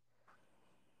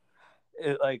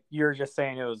you were just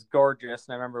saying, it was gorgeous.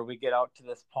 And I remember we get out to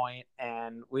this point,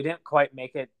 and we didn't quite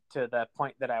make it to the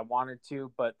point that I wanted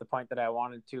to, but the point that I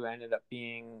wanted to ended up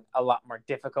being a lot more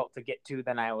difficult to get to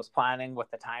than I was planning with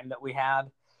the time that we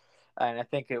had. And I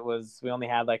think we only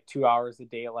had like 2 hours of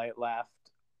daylight left.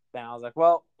 Then I was like,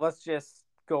 well, let's just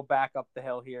go back up the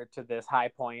hill here to this high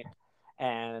point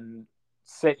and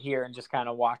sit here and just kind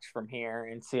of watch from here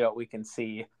and see what we can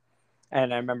see.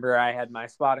 And I remember I had my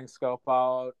spotting scope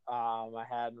out. I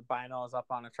had the binos up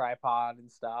on a tripod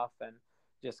and stuff, and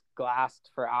just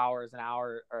glassed for hours, an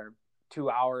hour or 2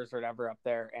 hours or whatever up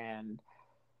there. And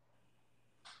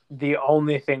the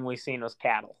only thing we seen was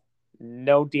cattle.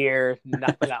 No deer,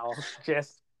 nothing else,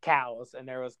 just cows. And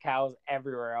there was cows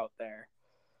everywhere out there.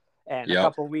 And a Yep.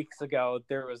 couple weeks ago,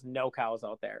 there was no cows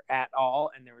out there at all,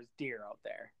 and there was deer out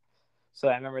there. So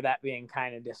I remember that being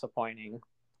kind of disappointing.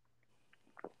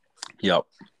 Yep.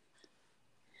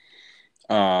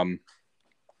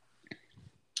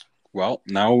 Well,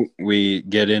 now we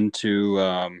get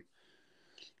into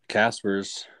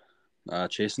Casper's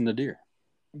chasing the deer.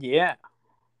 Yeah.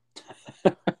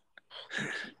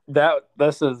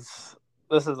 This is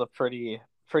a pretty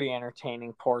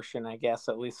entertaining portion, I guess,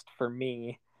 at least for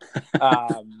me.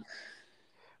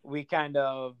 We kind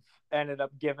of ended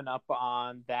up giving up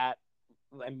on that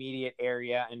immediate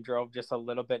area and drove just a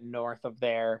little bit north of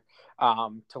there,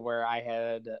 to where I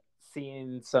had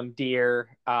seen some deer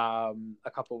a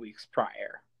couple weeks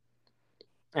prior.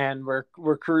 And we're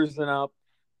cruising up,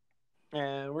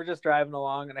 and we're just driving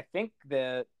along, and I think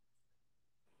that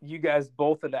you guys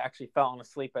both had actually fallen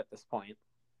asleep at this point.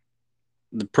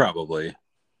 Probably.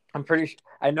 I'm pretty sure.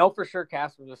 I know for sure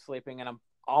Casper was sleeping, and I'm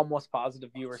almost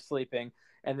positive you were sleeping.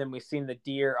 And then we seen the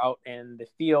deer out in the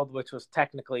field, which was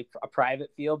technically a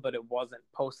private field, but it wasn't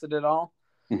posted at all.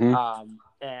 Mm-hmm.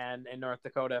 And in North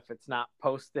Dakota, if it's not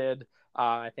posted,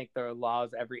 I think there are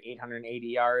laws every 880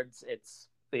 yards. It's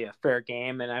the fair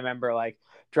game. And I remember like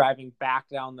driving back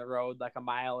down the road like a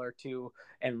mile or two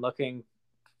and looking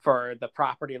for the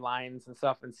property lines and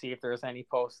stuff and see if there's any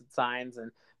posted signs.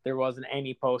 And there wasn't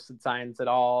any posted signs at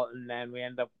all. And then we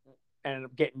ended up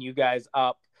getting you guys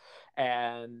up.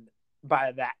 And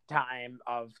by that time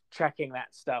of checking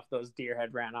that stuff, those deer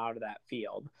had ran out of that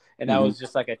field. And that was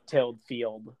just like a tilled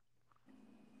field.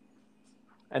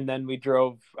 And then we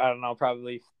drove, I don't know,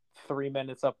 probably 3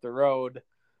 minutes up the road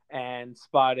and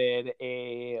spotted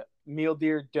a mule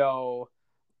deer doe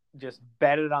just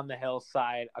bedded on the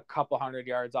hillside a couple 100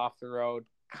 yards off the road,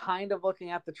 kind of looking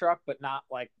at the truck, but not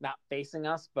facing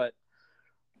us. But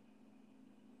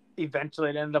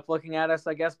eventually it ended up looking at us,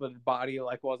 I guess, but the body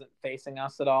like wasn't facing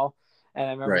us at all. And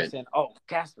I remember saying, "Oh,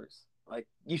 Casper's, like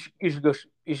you should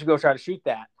go try to shoot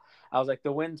that." I was like,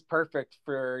 "The wind's perfect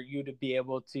for you to be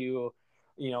able to,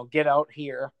 get out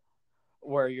here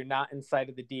where you're not in sight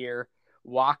of the deer,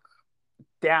 walk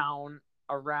down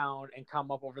around and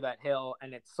come up over that hill,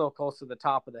 and it's so close to the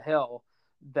top of the hill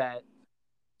that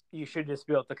you should just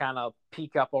be able to kind of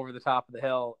peek up over the top of the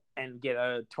hill and get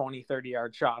a 20-30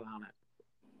 yard shot on it."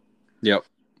 Yep.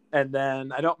 And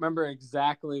then I don't remember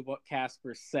exactly what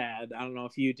Casper said. I don't know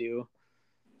if you do.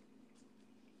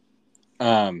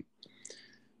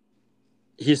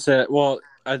 He said, well,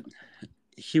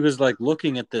 he was like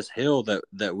looking at this hill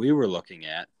that we were looking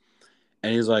at,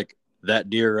 and he's like, "That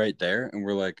deer right there," and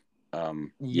we're like,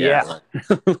 yeah.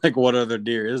 Like what other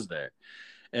deer is there?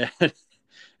 And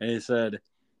he said,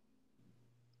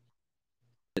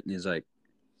 and he's like,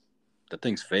 "That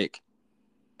thing's fake."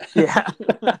 Yeah.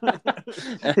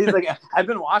 He's like, "I've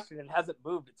been watching it. It hasn't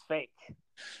moved. It's fake."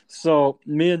 So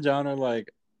me and John are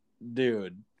like,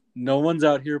 dude, no one's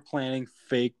out here planting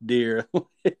fake deer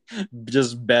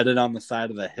just bedded on the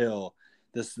side of the hill.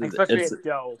 Especially a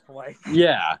doe. Like,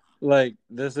 yeah, like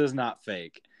this is not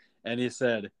fake. And he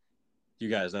said, "You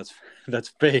guys, that's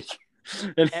fake."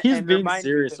 And he's being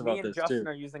serious about this too. Me and Justin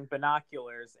are using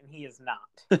binoculars, and he is not.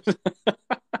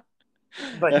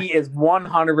 But he is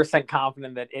 100%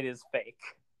 confident that it is fake.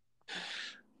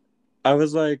 I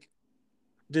was like,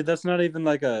 dude, that's not even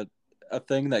like a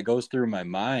thing that goes through my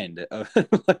mind of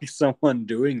like someone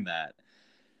doing that.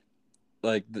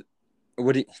 Like,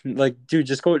 what do you, like, dude,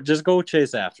 just go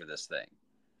chase after this thing.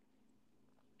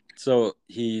 So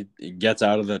he gets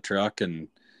out of the truck and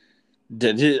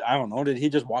did he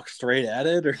just walk straight at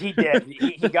it? Or? He did.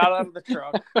 He got out of the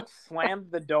truck,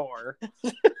 slammed the door.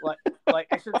 Like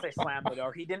I shouldn't say slammed the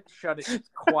door. He didn't shut it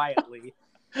quietly.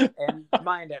 And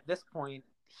mind, at this point,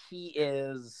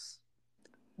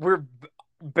 we're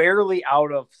barely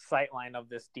out of sightline of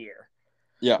this deer.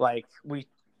 Yeah. Like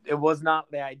it was not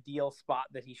the ideal spot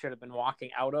that he should have been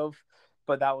walking out of,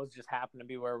 but that was just happened to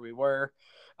be where we were.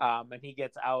 And he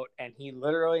gets out, and he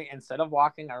literally, instead of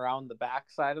walking around the back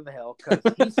side of the hill,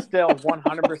 because he's still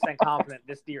 100% confident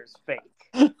this deer is fake,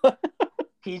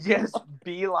 he just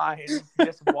beelines,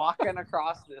 just walking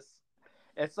across this.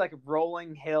 It's like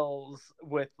rolling hills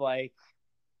with like,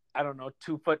 I don't know,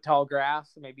 2 foot tall grass,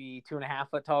 maybe 2.5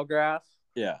 foot tall grass.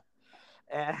 Yeah.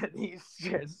 And he's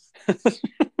just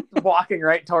walking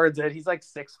right towards it. He's like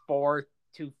 6'4",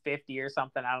 250 or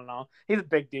something. I don't know. He's a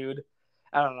big dude.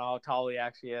 I don't know how tall he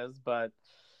actually is, but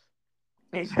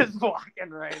he's just walking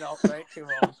right to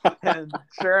him. And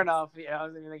sure enough, I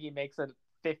don't even think he makes it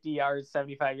 50 yards,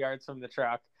 75 yards from the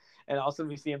truck. And all of a sudden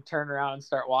we see him turn around and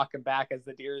start walking back as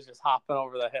the deer is just hopping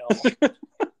over the hill.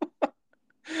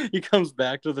 He comes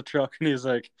back to the truck and he's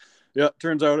like, "Yeah,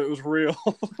 turns out it was real."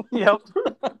 Yep.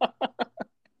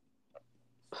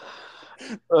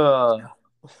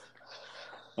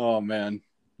 Oh man,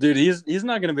 dude, he's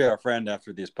not gonna be our friend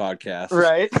after these podcasts,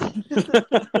 right?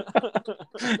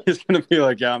 He's gonna be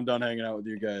like, "Yeah, I'm done hanging out with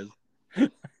you guys."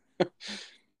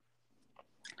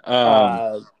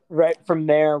 Right from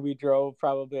there, we drove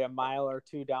probably a mile or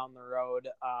two down the road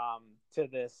to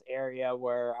this area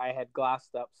where I had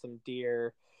glassed up some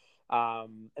deer.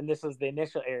 And this was the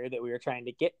initial area that we were trying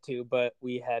to get to, but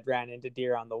we had ran into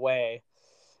deer on the way.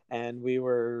 And we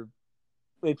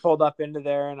pulled up into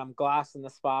there, and I'm glassing the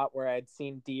spot where I'd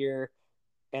seen deer,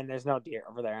 and there's no deer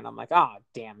over there. And I'm like, oh,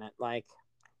 damn it. Like,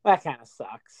 that kind of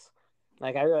sucks.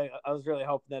 Like, I was really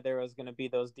hoping that there was going to be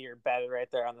those deer bedded right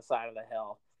there on the side of the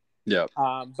hill. Yeah.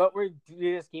 But we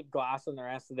just keep glassing the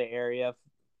rest of the area.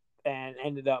 and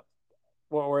ended up,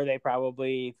 what were they,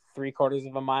 probably 3/4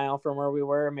 of a mile from where we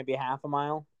were, maybe half a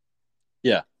mile.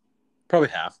 Yeah, probably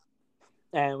half.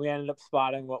 And we ended up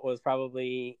spotting what was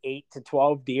probably 8 to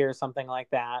 12 deer, something like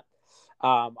that.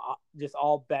 Just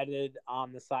all bedded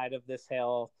on the side of this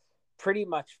hill, pretty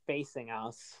much facing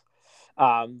us.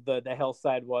 The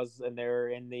hillside was, and they were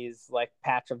in these like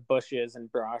patch of bushes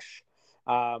and brush.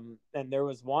 And there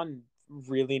was one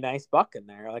really nice buck in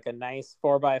there, like a nice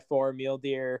 4x4 mule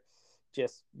deer,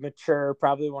 just mature,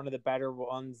 probably one of the better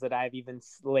ones that I've even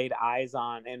laid eyes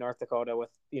on in North Dakota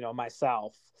with,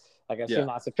 myself. Like I've seen Yeah.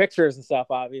 lots of pictures and stuff,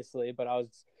 obviously, but I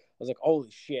was like, holy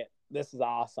shit, this is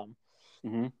awesome.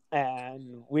 Mm-hmm.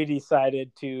 And we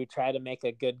decided to try to make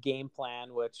a good game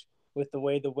plan, which with the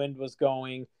way the wind was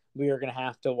going, we were going to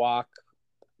have to walk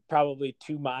probably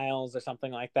 2 miles or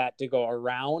something like that to go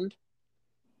around.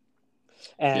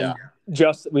 And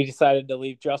we decided to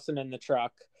leave Justin in the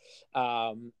truck,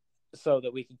 so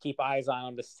that we could keep eyes on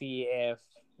him to see if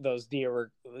those deer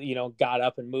were, got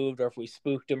up and moved, or if we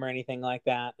spooked them or anything like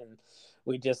that. And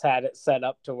we just had it set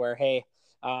up to where, hey,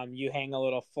 you hang a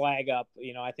little flag up.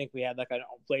 I think we had like a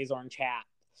blaze orange hat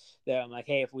that I'm like,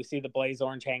 hey, if we see the blaze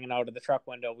orange hanging out of the truck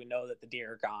window, we know that the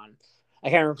deer are gone. I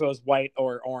can't remember if it was white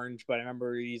or orange, but I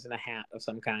remember we were using a hat of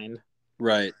some kind.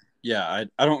 Right. Yeah.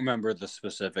 I don't remember the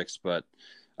specifics, but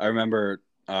I remember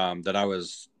that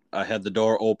I had the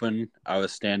door open. I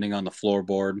was standing on the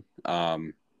floorboard,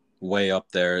 way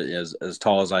up there, as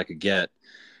tall as I could get.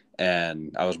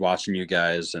 And I was watching you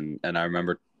guys, and I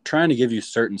remember trying to give you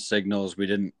certain signals.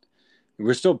 We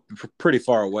were still pretty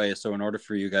far away. So in order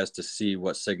for you guys to see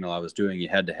what signal I was doing, you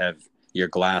had to have your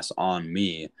glass on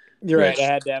me. You're right. I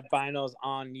had to have binos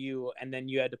on you, and then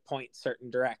you had to point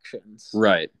certain directions.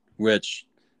 Right. Which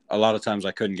a lot of times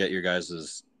I couldn't get your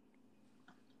guys's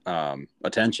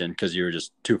attention because you were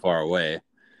just too far away.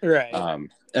 Right.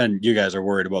 And you guys are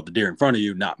worried about the deer in front of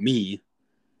you, not me.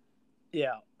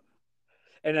 Yeah.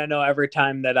 And I know every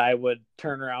time that I would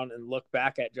turn around and look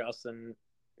back at Justin,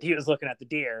 he was looking at the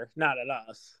deer, not at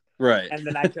us. Right. And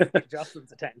then I couldn't get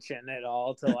Justin's attention at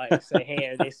all to like say, hey,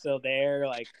 are they still there?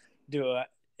 Like,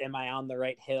 am I on the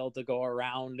right hill to go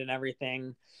around and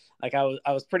everything? Like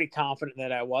I was pretty confident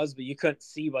that I was, but you couldn't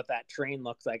see what that terrain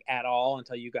looks like at all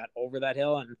until you got over that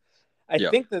hill. And I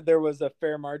think that there was a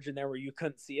fair margin there where you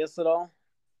couldn't see us at all.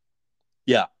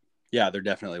 Yeah. Yeah, there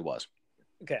definitely was.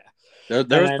 Okay. There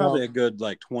was probably a good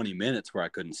like 20 minutes where I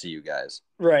couldn't see you guys.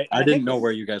 Right. I didn't know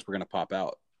where you guys were going to pop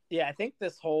out. Yeah, I think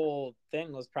this whole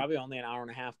thing was probably only an hour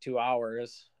and a half, 2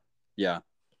 hours. Yeah.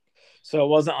 So it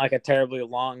wasn't like a terribly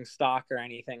long stalk or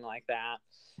anything like that.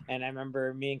 And I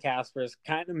remember me and Casper's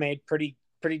kind of made pretty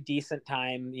decent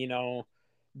time,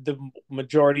 the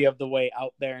majority of the way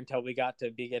out there until we got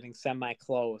to be getting semi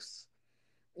close.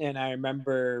 And I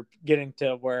remember getting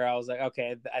to where I was like,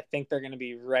 okay, I think they're going to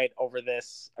be right over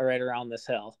this, or right around this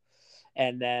hill.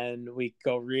 And then we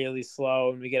go really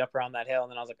slow and we get up around that hill.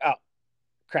 And then I was like, oh,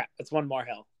 crap, it's one more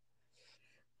hill.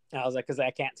 And I was like, because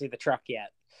I can't see the truck yet.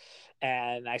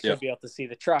 And I should be able to see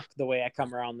the truck the way I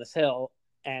come around this hill.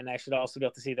 And I should also be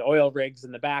able to see the oil rigs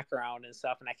in the background and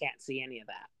stuff. And I can't see any of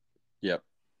that. Yep.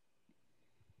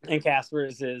 And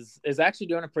Casper's is actually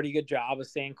doing a pretty good job of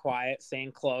staying quiet,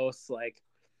 staying close, like,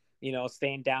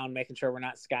 staying down, making sure we're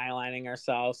not skylining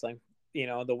ourselves. Like,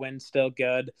 the wind's still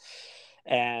good.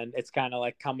 And it's kind of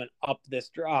like coming up this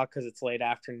draw because it's late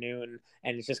afternoon,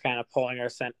 and it's just kind of pulling our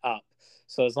scent up.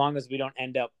 So as long as we don't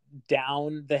end up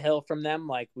down the hill from them,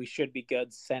 like, we should be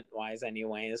good scent wise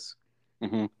anyways.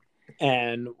 Mm-hmm.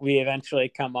 And we eventually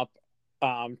come up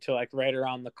to like right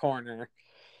around the corner.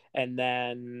 And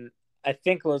then I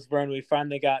think it was when we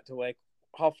finally got to, like,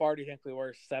 how far do you think we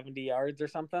were? 70 yards or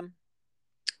something?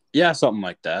 Yeah, something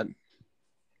like that.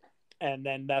 And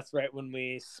then that's right when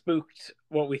we spooked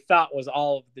what we thought was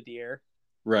all of the deer.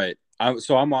 Right.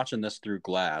 So I'm watching this through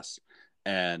glass,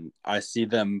 and I see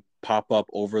them pop up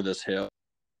over this hill,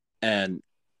 and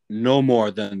no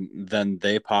more than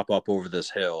they pop up over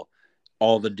this hill,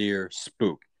 all the deer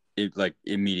spook it, like,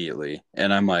 immediately.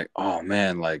 And I'm like, oh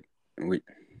man, like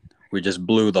we just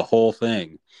blew the whole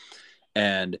thing.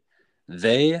 And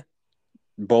they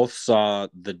both saw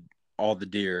all the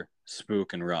deer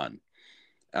spook and run.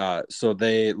 So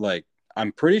they, like,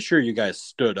 I'm pretty sure you guys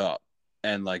stood up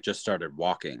and like just started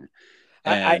walking.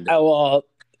 And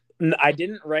I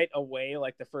didn't right away,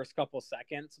 like the first couple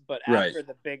seconds, but after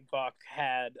the big buck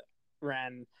had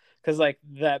ran, because like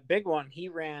that big one, he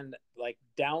ran like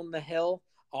down the hill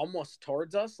almost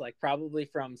towards us, like probably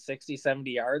from 60,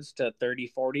 70 yards to 30,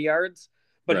 40 yards.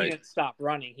 But he didn't stop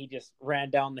running. He just ran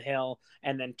down the hill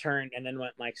and then turned and then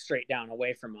went like straight down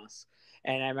away from us.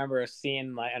 And I remember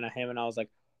seeing him, and I was like,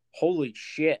 holy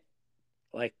shit,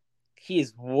 like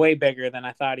he's way bigger than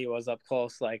I thought he was up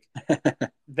close. Like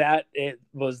that, it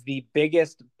was the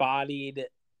biggest bodied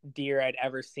deer I'd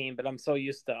ever seen, but I'm so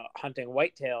used to hunting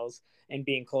whitetails and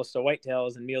being close to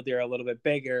whitetails and mule deer a little bit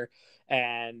bigger,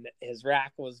 and his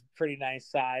rack was pretty nice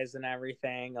size and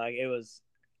everything. Like it was,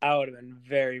 I would have been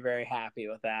very, very happy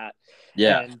with that.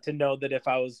 Yeah. And to know that if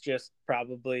I was just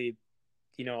probably,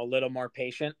 a little more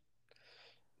patient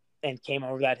and came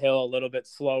over that hill a little bit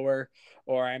slower.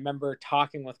 Or I remember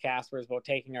talking with Caspers about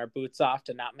taking our boots off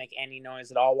to not make any noise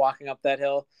at all walking up that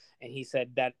hill. And he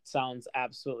said, that sounds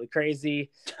absolutely crazy.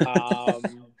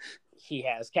 He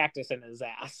has cactus in his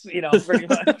ass, pretty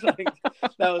much. Like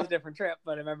that was a different trip.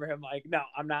 But I remember him like, no,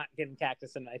 I'm not getting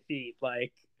cactus in my feet.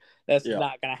 Like that's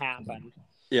not going to happen.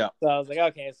 Yeah. So I was like,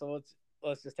 okay, so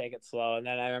let's just take it slow. And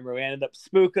then I remember we ended up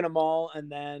spooking them all.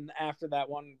 And then after that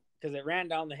one, because it ran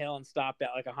down the hill and stopped at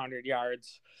like 100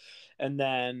 yards. And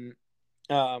then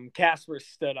Casper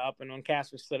stood up. And when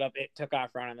Casper stood up, it took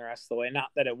off running the rest of the way. Not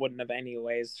that it wouldn't have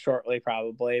anyways, shortly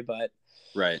probably, but.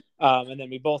 Right. And then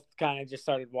we both kind of just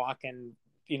started walking,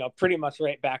 pretty much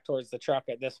right back towards the truck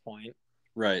at this point.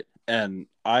 Right. And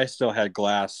I still had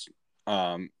glass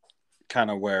kind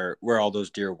of where all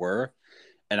those deer were.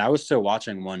 And I was still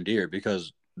watching one deer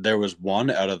because there was one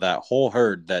out of that whole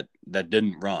herd that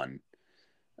didn't run.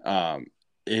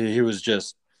 He was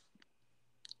just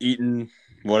eating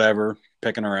whatever,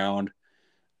 picking around.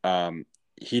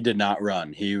 He did not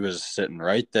run. He was sitting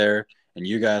right there, and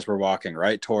you guys were walking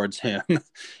right towards him.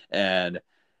 And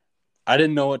I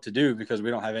didn't know what to do because we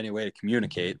don't have any way to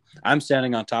communicate. I'm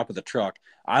standing on top of the truck.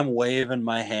 I'm waving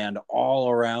my hand all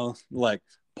around, like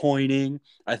pointing.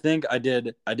 I think I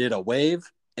did a wave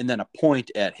and then a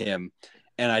point at him.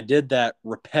 And I did that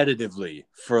repetitively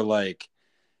for like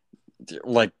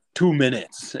 2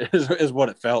 minutes is what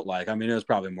it felt like. I mean, it was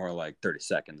probably more like 30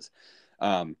 seconds.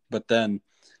 But then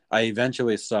I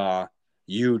eventually saw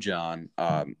you, John,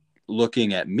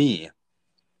 looking at me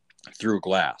through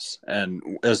glass.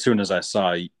 And as soon as I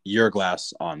saw your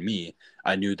glass on me,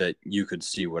 I knew that you could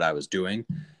see what I was doing.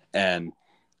 And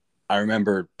I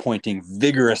remember pointing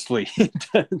vigorously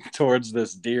towards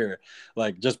this deer,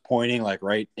 like just pointing like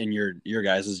right in your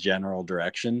guys' general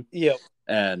direction. Yep.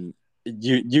 And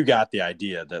you got the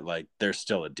idea that like there's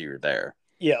still a deer there.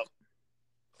 Yep.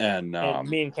 And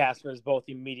me and Caspers both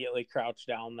immediately crouched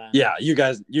down then. Yeah, you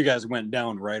guys went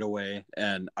down right away,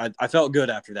 and I felt good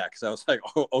after that because I was like,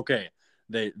 oh, okay,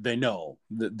 they know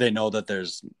that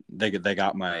they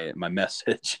got my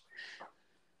message.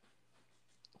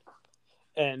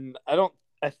 And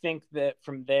I think that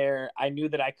from there I knew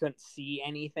that I couldn't see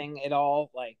anything at all.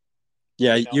 Like,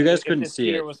 yeah, you guys couldn't see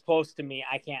it. If deer was close to me,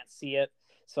 I can't see it.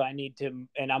 So I need to,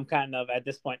 and I'm kind of at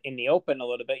this point in the open a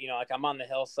little bit, like I'm on the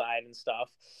hillside and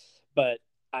stuff, but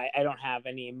I don't have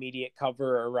any immediate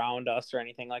cover around us or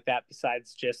anything like that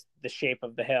besides just the shape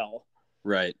of the hill.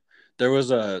 Right. There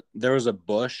was a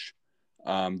bush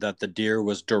that the deer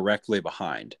was directly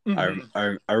behind.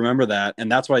 Mm-hmm. I remember that,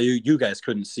 and that's why you guys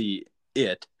couldn't see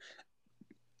it,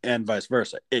 and vice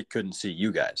versa. It couldn't see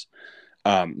you guys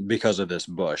because of this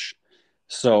bush.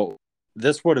 So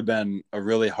this would have been a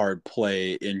really hard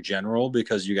play in general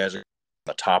because you guys are at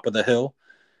the top of the hill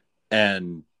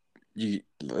and you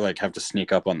like have to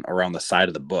sneak up around the side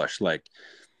of the bush. Like,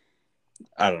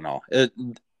 I don't know. It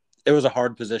was a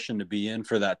hard position to be in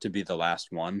for that to be the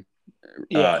last one.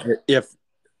 Yeah.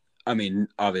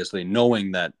 Obviously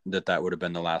knowing that would have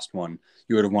been the last one,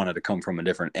 you would have wanted to come from a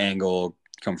different angle,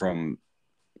 come from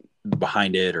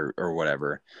behind it or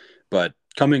whatever. But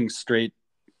coming straight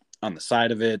on the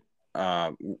side of it,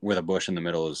 with a bush in the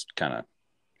middle is kind of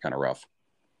rough.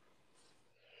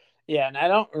 Yeah, and I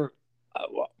don't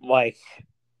like.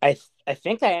 I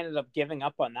think I ended up giving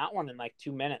up on that one in like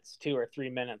 2 minutes, 2 or 3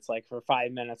 minutes, like for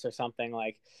 5 minutes or something.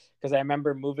 Like, because I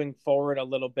remember moving forward a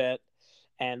little bit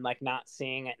and like not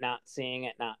seeing it,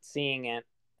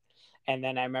 and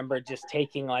then I remember just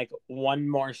taking like one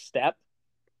more step.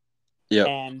 Yeah.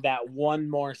 And that one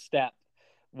more step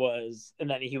and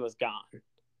then he was gone.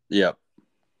 Yep.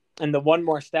 And the one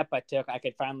more step I took, I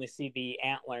could finally see the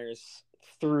antlers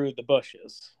through the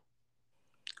bushes.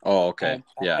 Oh, okay.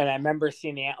 Yeah. And I remember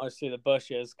seeing the antlers through the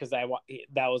bushes because that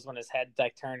was when his head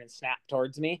like turned and snapped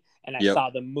towards me, and I saw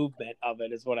the movement of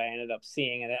it is what I ended up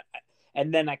seeing,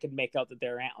 and then I could make out that they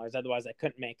were antlers. Otherwise, I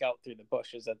couldn't make out through the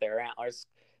bushes that they were antlers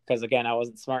because again, I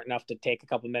wasn't smart enough to take a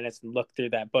couple minutes and look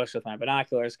through that bush with my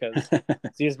binoculars because to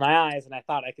use my eyes, and I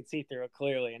thought I could see through it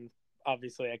clearly, and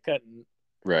obviously I couldn't.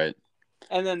 Right.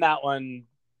 And then that one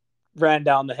ran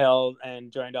down the hill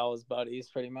and joined all his buddies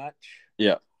pretty much.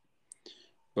 Yeah.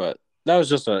 But that was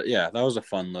just that was a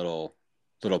fun little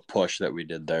little push that we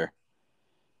did there,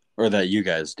 or that you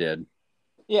guys did.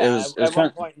 Yeah, It was at one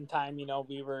fun. point in time,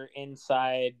 we were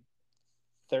inside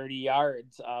 30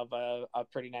 yards of a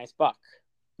pretty nice buck.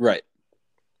 Right.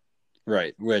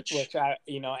 Right. Which, Which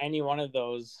any one of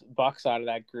those bucks out of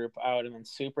that group, I would have been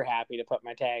super happy to put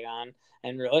my tag on.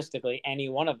 And realistically, any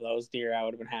one of those deer, I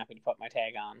would have been happy to put my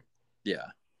tag on. yeah.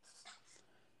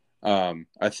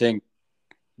 I think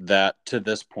that to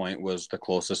this point was the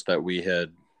closest that we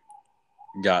had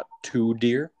got to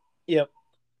deer. Yep.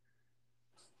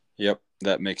 Yep.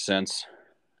 That makes sense.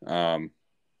 But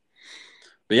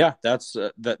yeah, that's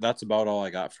about all I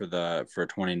got for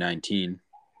 2019.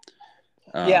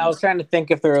 Yeah, I was trying to think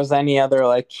if there was any other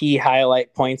like key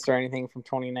highlight points or anything from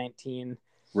 2019.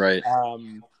 Right.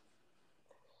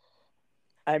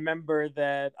 I remember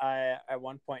that at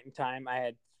one point in time I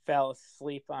had fell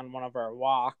asleep on one of our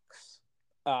walks,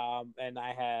 and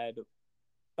I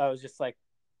was just like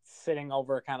sitting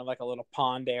over kind of like a little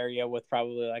pond area with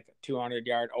probably like a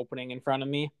 200-yard opening in front of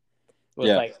me,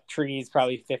 with like trees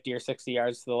probably 50 or 60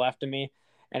 yards to the left of me.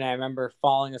 And I remember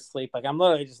falling asleep. Like I'm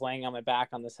literally just laying on my back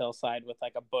on this hillside with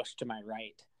like a bush to my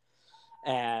right.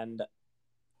 And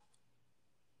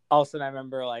all of a sudden I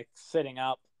remember like sitting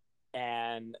up,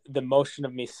 and the motion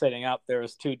of me sitting up, there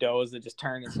was two does that just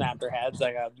turned and snapped their heads,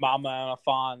 like a mama and a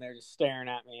fawn. They're just staring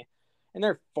at me, and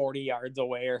they're 40 yards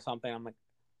away or something. I'm like,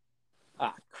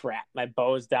 ah, crap. My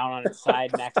bow's down on its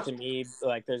side next to me.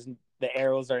 Like the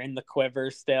arrows are in the quiver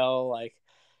still. Like,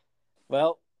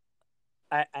 well,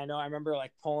 I know I remember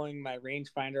like pulling my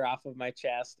rangefinder off of my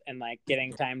chest and like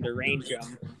getting time to range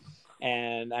them.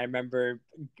 And I remember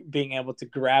being able to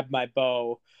grab my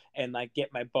bow and like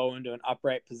get my bow into an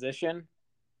upright position.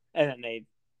 And then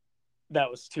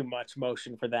that was too much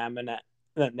motion for them. And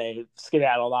then they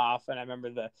skedaddled off. And I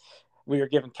remember we were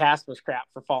giving Casper's crap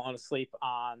for falling asleep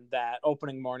on that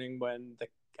opening morning when the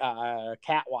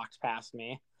cat walked past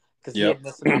me, because he had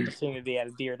missed an opportunity at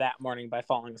a deer that morning by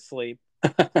falling asleep.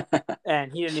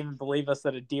 And he didn't even believe us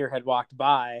that a deer had walked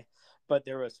by, but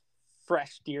there was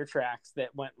fresh deer tracks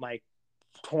that went like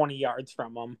 20 yards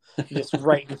from him, just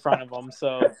right in front of him.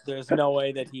 So there's no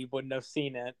way that he wouldn't have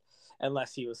seen it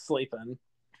unless he was sleeping.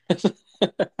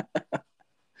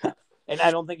 And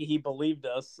I don't think he believed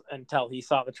us until he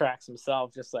saw the tracks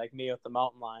himself, just like me with the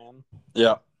mountain lion.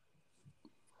 Yeah.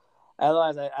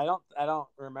 Otherwise, I don't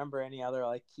remember any other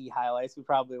like key highlights. We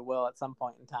probably will at some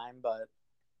point in time, but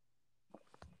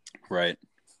right.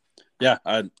 Yeah,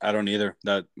 I don't either.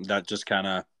 That just kind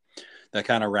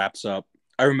of wraps up.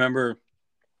 I remember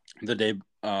the day,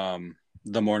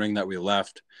 the morning that we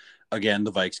left. Again,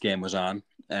 the Vikes game was on,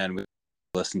 and we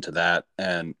listened to that.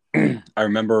 And I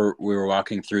remember we were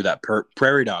walking through that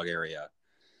prairie dog area,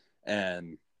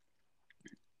 and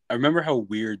I remember how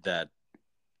weird that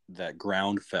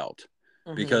ground felt,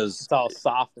 because it's all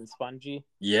soft and spongy.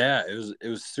 Yeah, it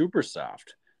was super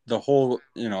soft. The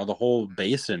whole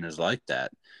basin is like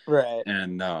that. Right.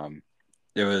 And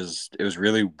it was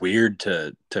really weird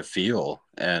to feel.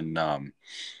 And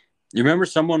you remember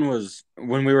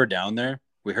when we were down there,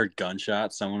 we heard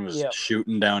gunshots. Someone was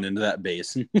shooting down into that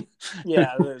basin.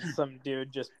 Yeah, there's some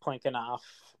dude just plinking off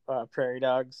prairie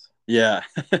dogs. Yeah.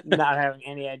 Not having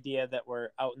any idea that we're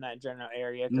out in that general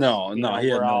area. No, he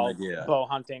had we're no all idea. bow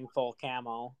hunting full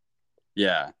camo.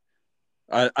 Yeah.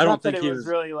 I don't think it was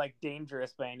really like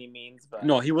dangerous by any means, but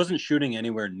no, he wasn't shooting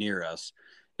anywhere near us.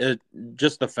 It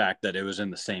just the fact that it was in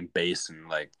the same basin,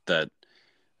 like that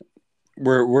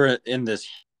we're in this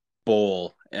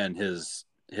bowl, and his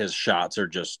shots are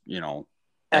just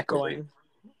echoing.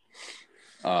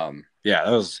 Yeah,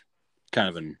 that was kind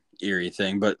of an eerie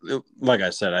thing, but like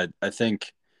I said, I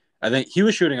think he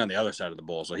was shooting on the other side of the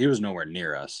bowl, so he was nowhere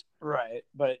near us. Right,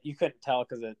 but you couldn't tell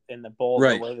because in the bowl,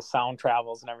 right, the way the sound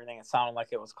travels and everything, it sounded like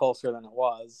it was closer than it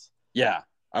was. Yeah,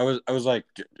 I was like,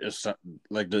 is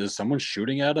someone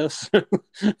shooting at us?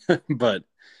 But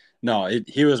no,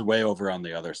 he was way over on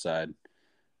the other side.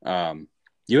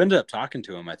 You ended up talking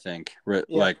to him, I think.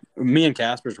 Like me and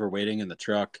Caspers were waiting in the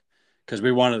truck because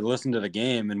we wanted to listen to the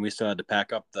game, and we still had to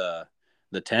pack up the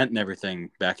tent and everything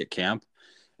back at camp.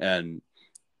 And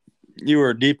you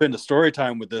were deep into story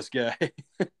time with this guy.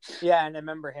 Yeah, and I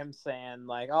remember him saying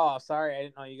like, "Oh, sorry, I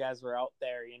didn't know you guys were out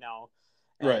there,"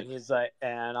 And right. he's like,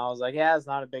 and I was like, "Yeah, it's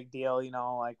not a big deal,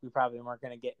 like we probably weren't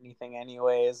going to get anything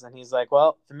anyways." And he's like,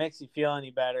 "Well, if it makes you feel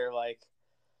any better, like,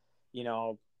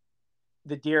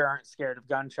 the deer aren't scared of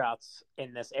gunshots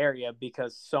in this area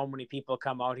because so many people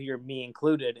come out here, me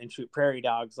included, and shoot prairie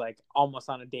dogs like almost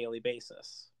on a daily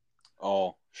basis."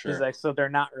 Oh, sure. He's like, so they're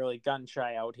not really gun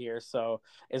shy out here. So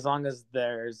as long as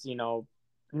there's,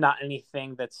 not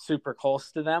anything that's super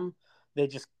close to them, they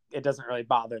just it doesn't really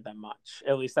bother them much.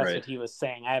 At least that's what he was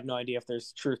saying. I have no idea if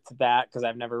there's truth to that because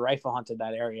I've never rifle hunted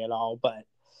that area at all, but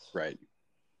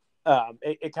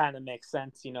it kind of makes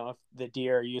sense, if the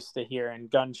deer are used to hearing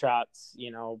gunshots,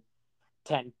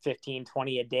 10, 15,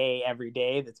 20 a day every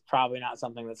day, that's probably not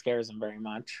something that scares them very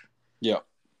much. Yeah.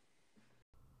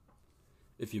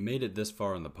 If you made it this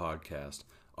far in the podcast,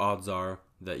 odds are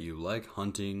that you like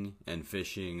hunting and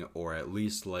fishing, or at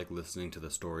least like listening to the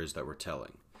stories that we're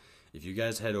telling. If you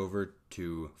guys head over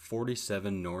to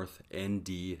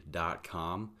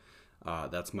 47northnd.com,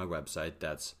 that's my website.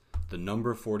 That's the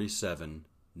number 47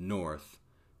 north,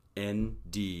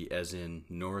 ND as in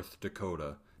North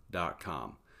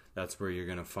Dakota.com. That's where you're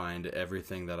going to find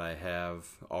everything that I have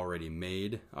already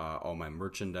made, all my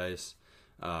merchandise.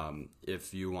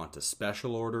 If you want to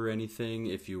special order anything,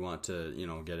 if you want to,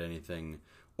 get anything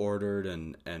ordered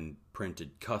and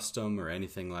printed custom or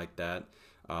anything like that,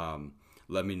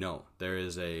 let me know. There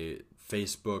is a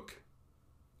Facebook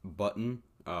button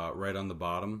right on the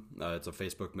bottom. It's a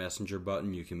Facebook Messenger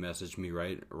button. You can message me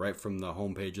right from the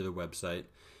homepage of the website.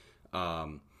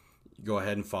 Go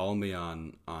ahead and follow me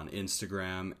on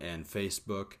Instagram and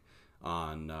Facebook.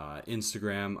 On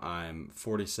Instagram, I'm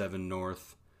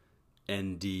 47northnd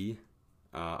on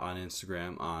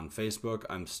Instagram. On Facebook,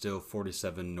 I'm still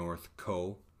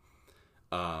 47northco.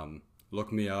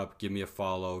 Look me up, give me a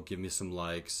follow, give me some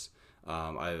likes.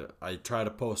 I try to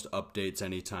post updates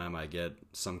anytime I get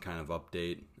some kind of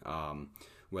update,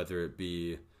 whether it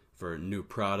be for new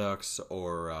products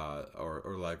or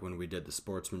like when we did the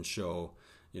Sportsman Show,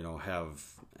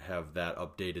 have that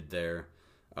updated there.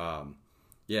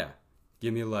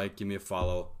 Give me a like, give me a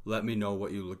follow. Let me know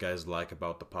what you guys like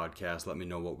about the podcast. Let me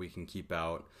know what we can keep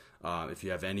out. If you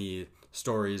have any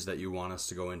stories that you want us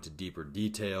to go into deeper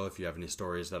detail, if you have any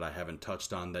stories that I haven't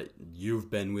touched on that you've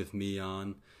been with me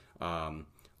on,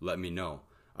 let me know.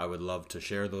 I would love to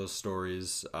share those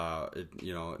stories.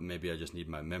 Maybe I just need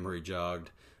my memory jogged.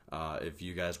 If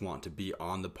you guys want to be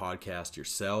on the podcast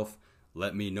yourself,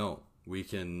 let me know. We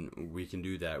can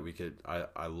do that.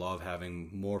 I love having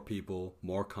more people,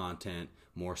 more content,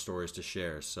 more stories to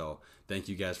share. So thank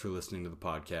you guys for listening to the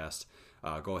podcast.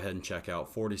 Go ahead and check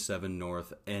out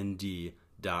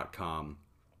 47northnd.com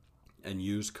and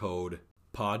use code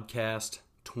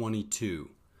podcast22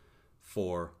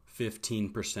 for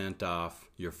 15%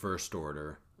 off your first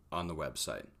order on the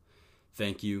website.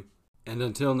 Thank you, and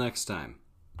until next time,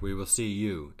 we will see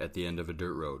you at the end of a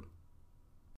dirt road.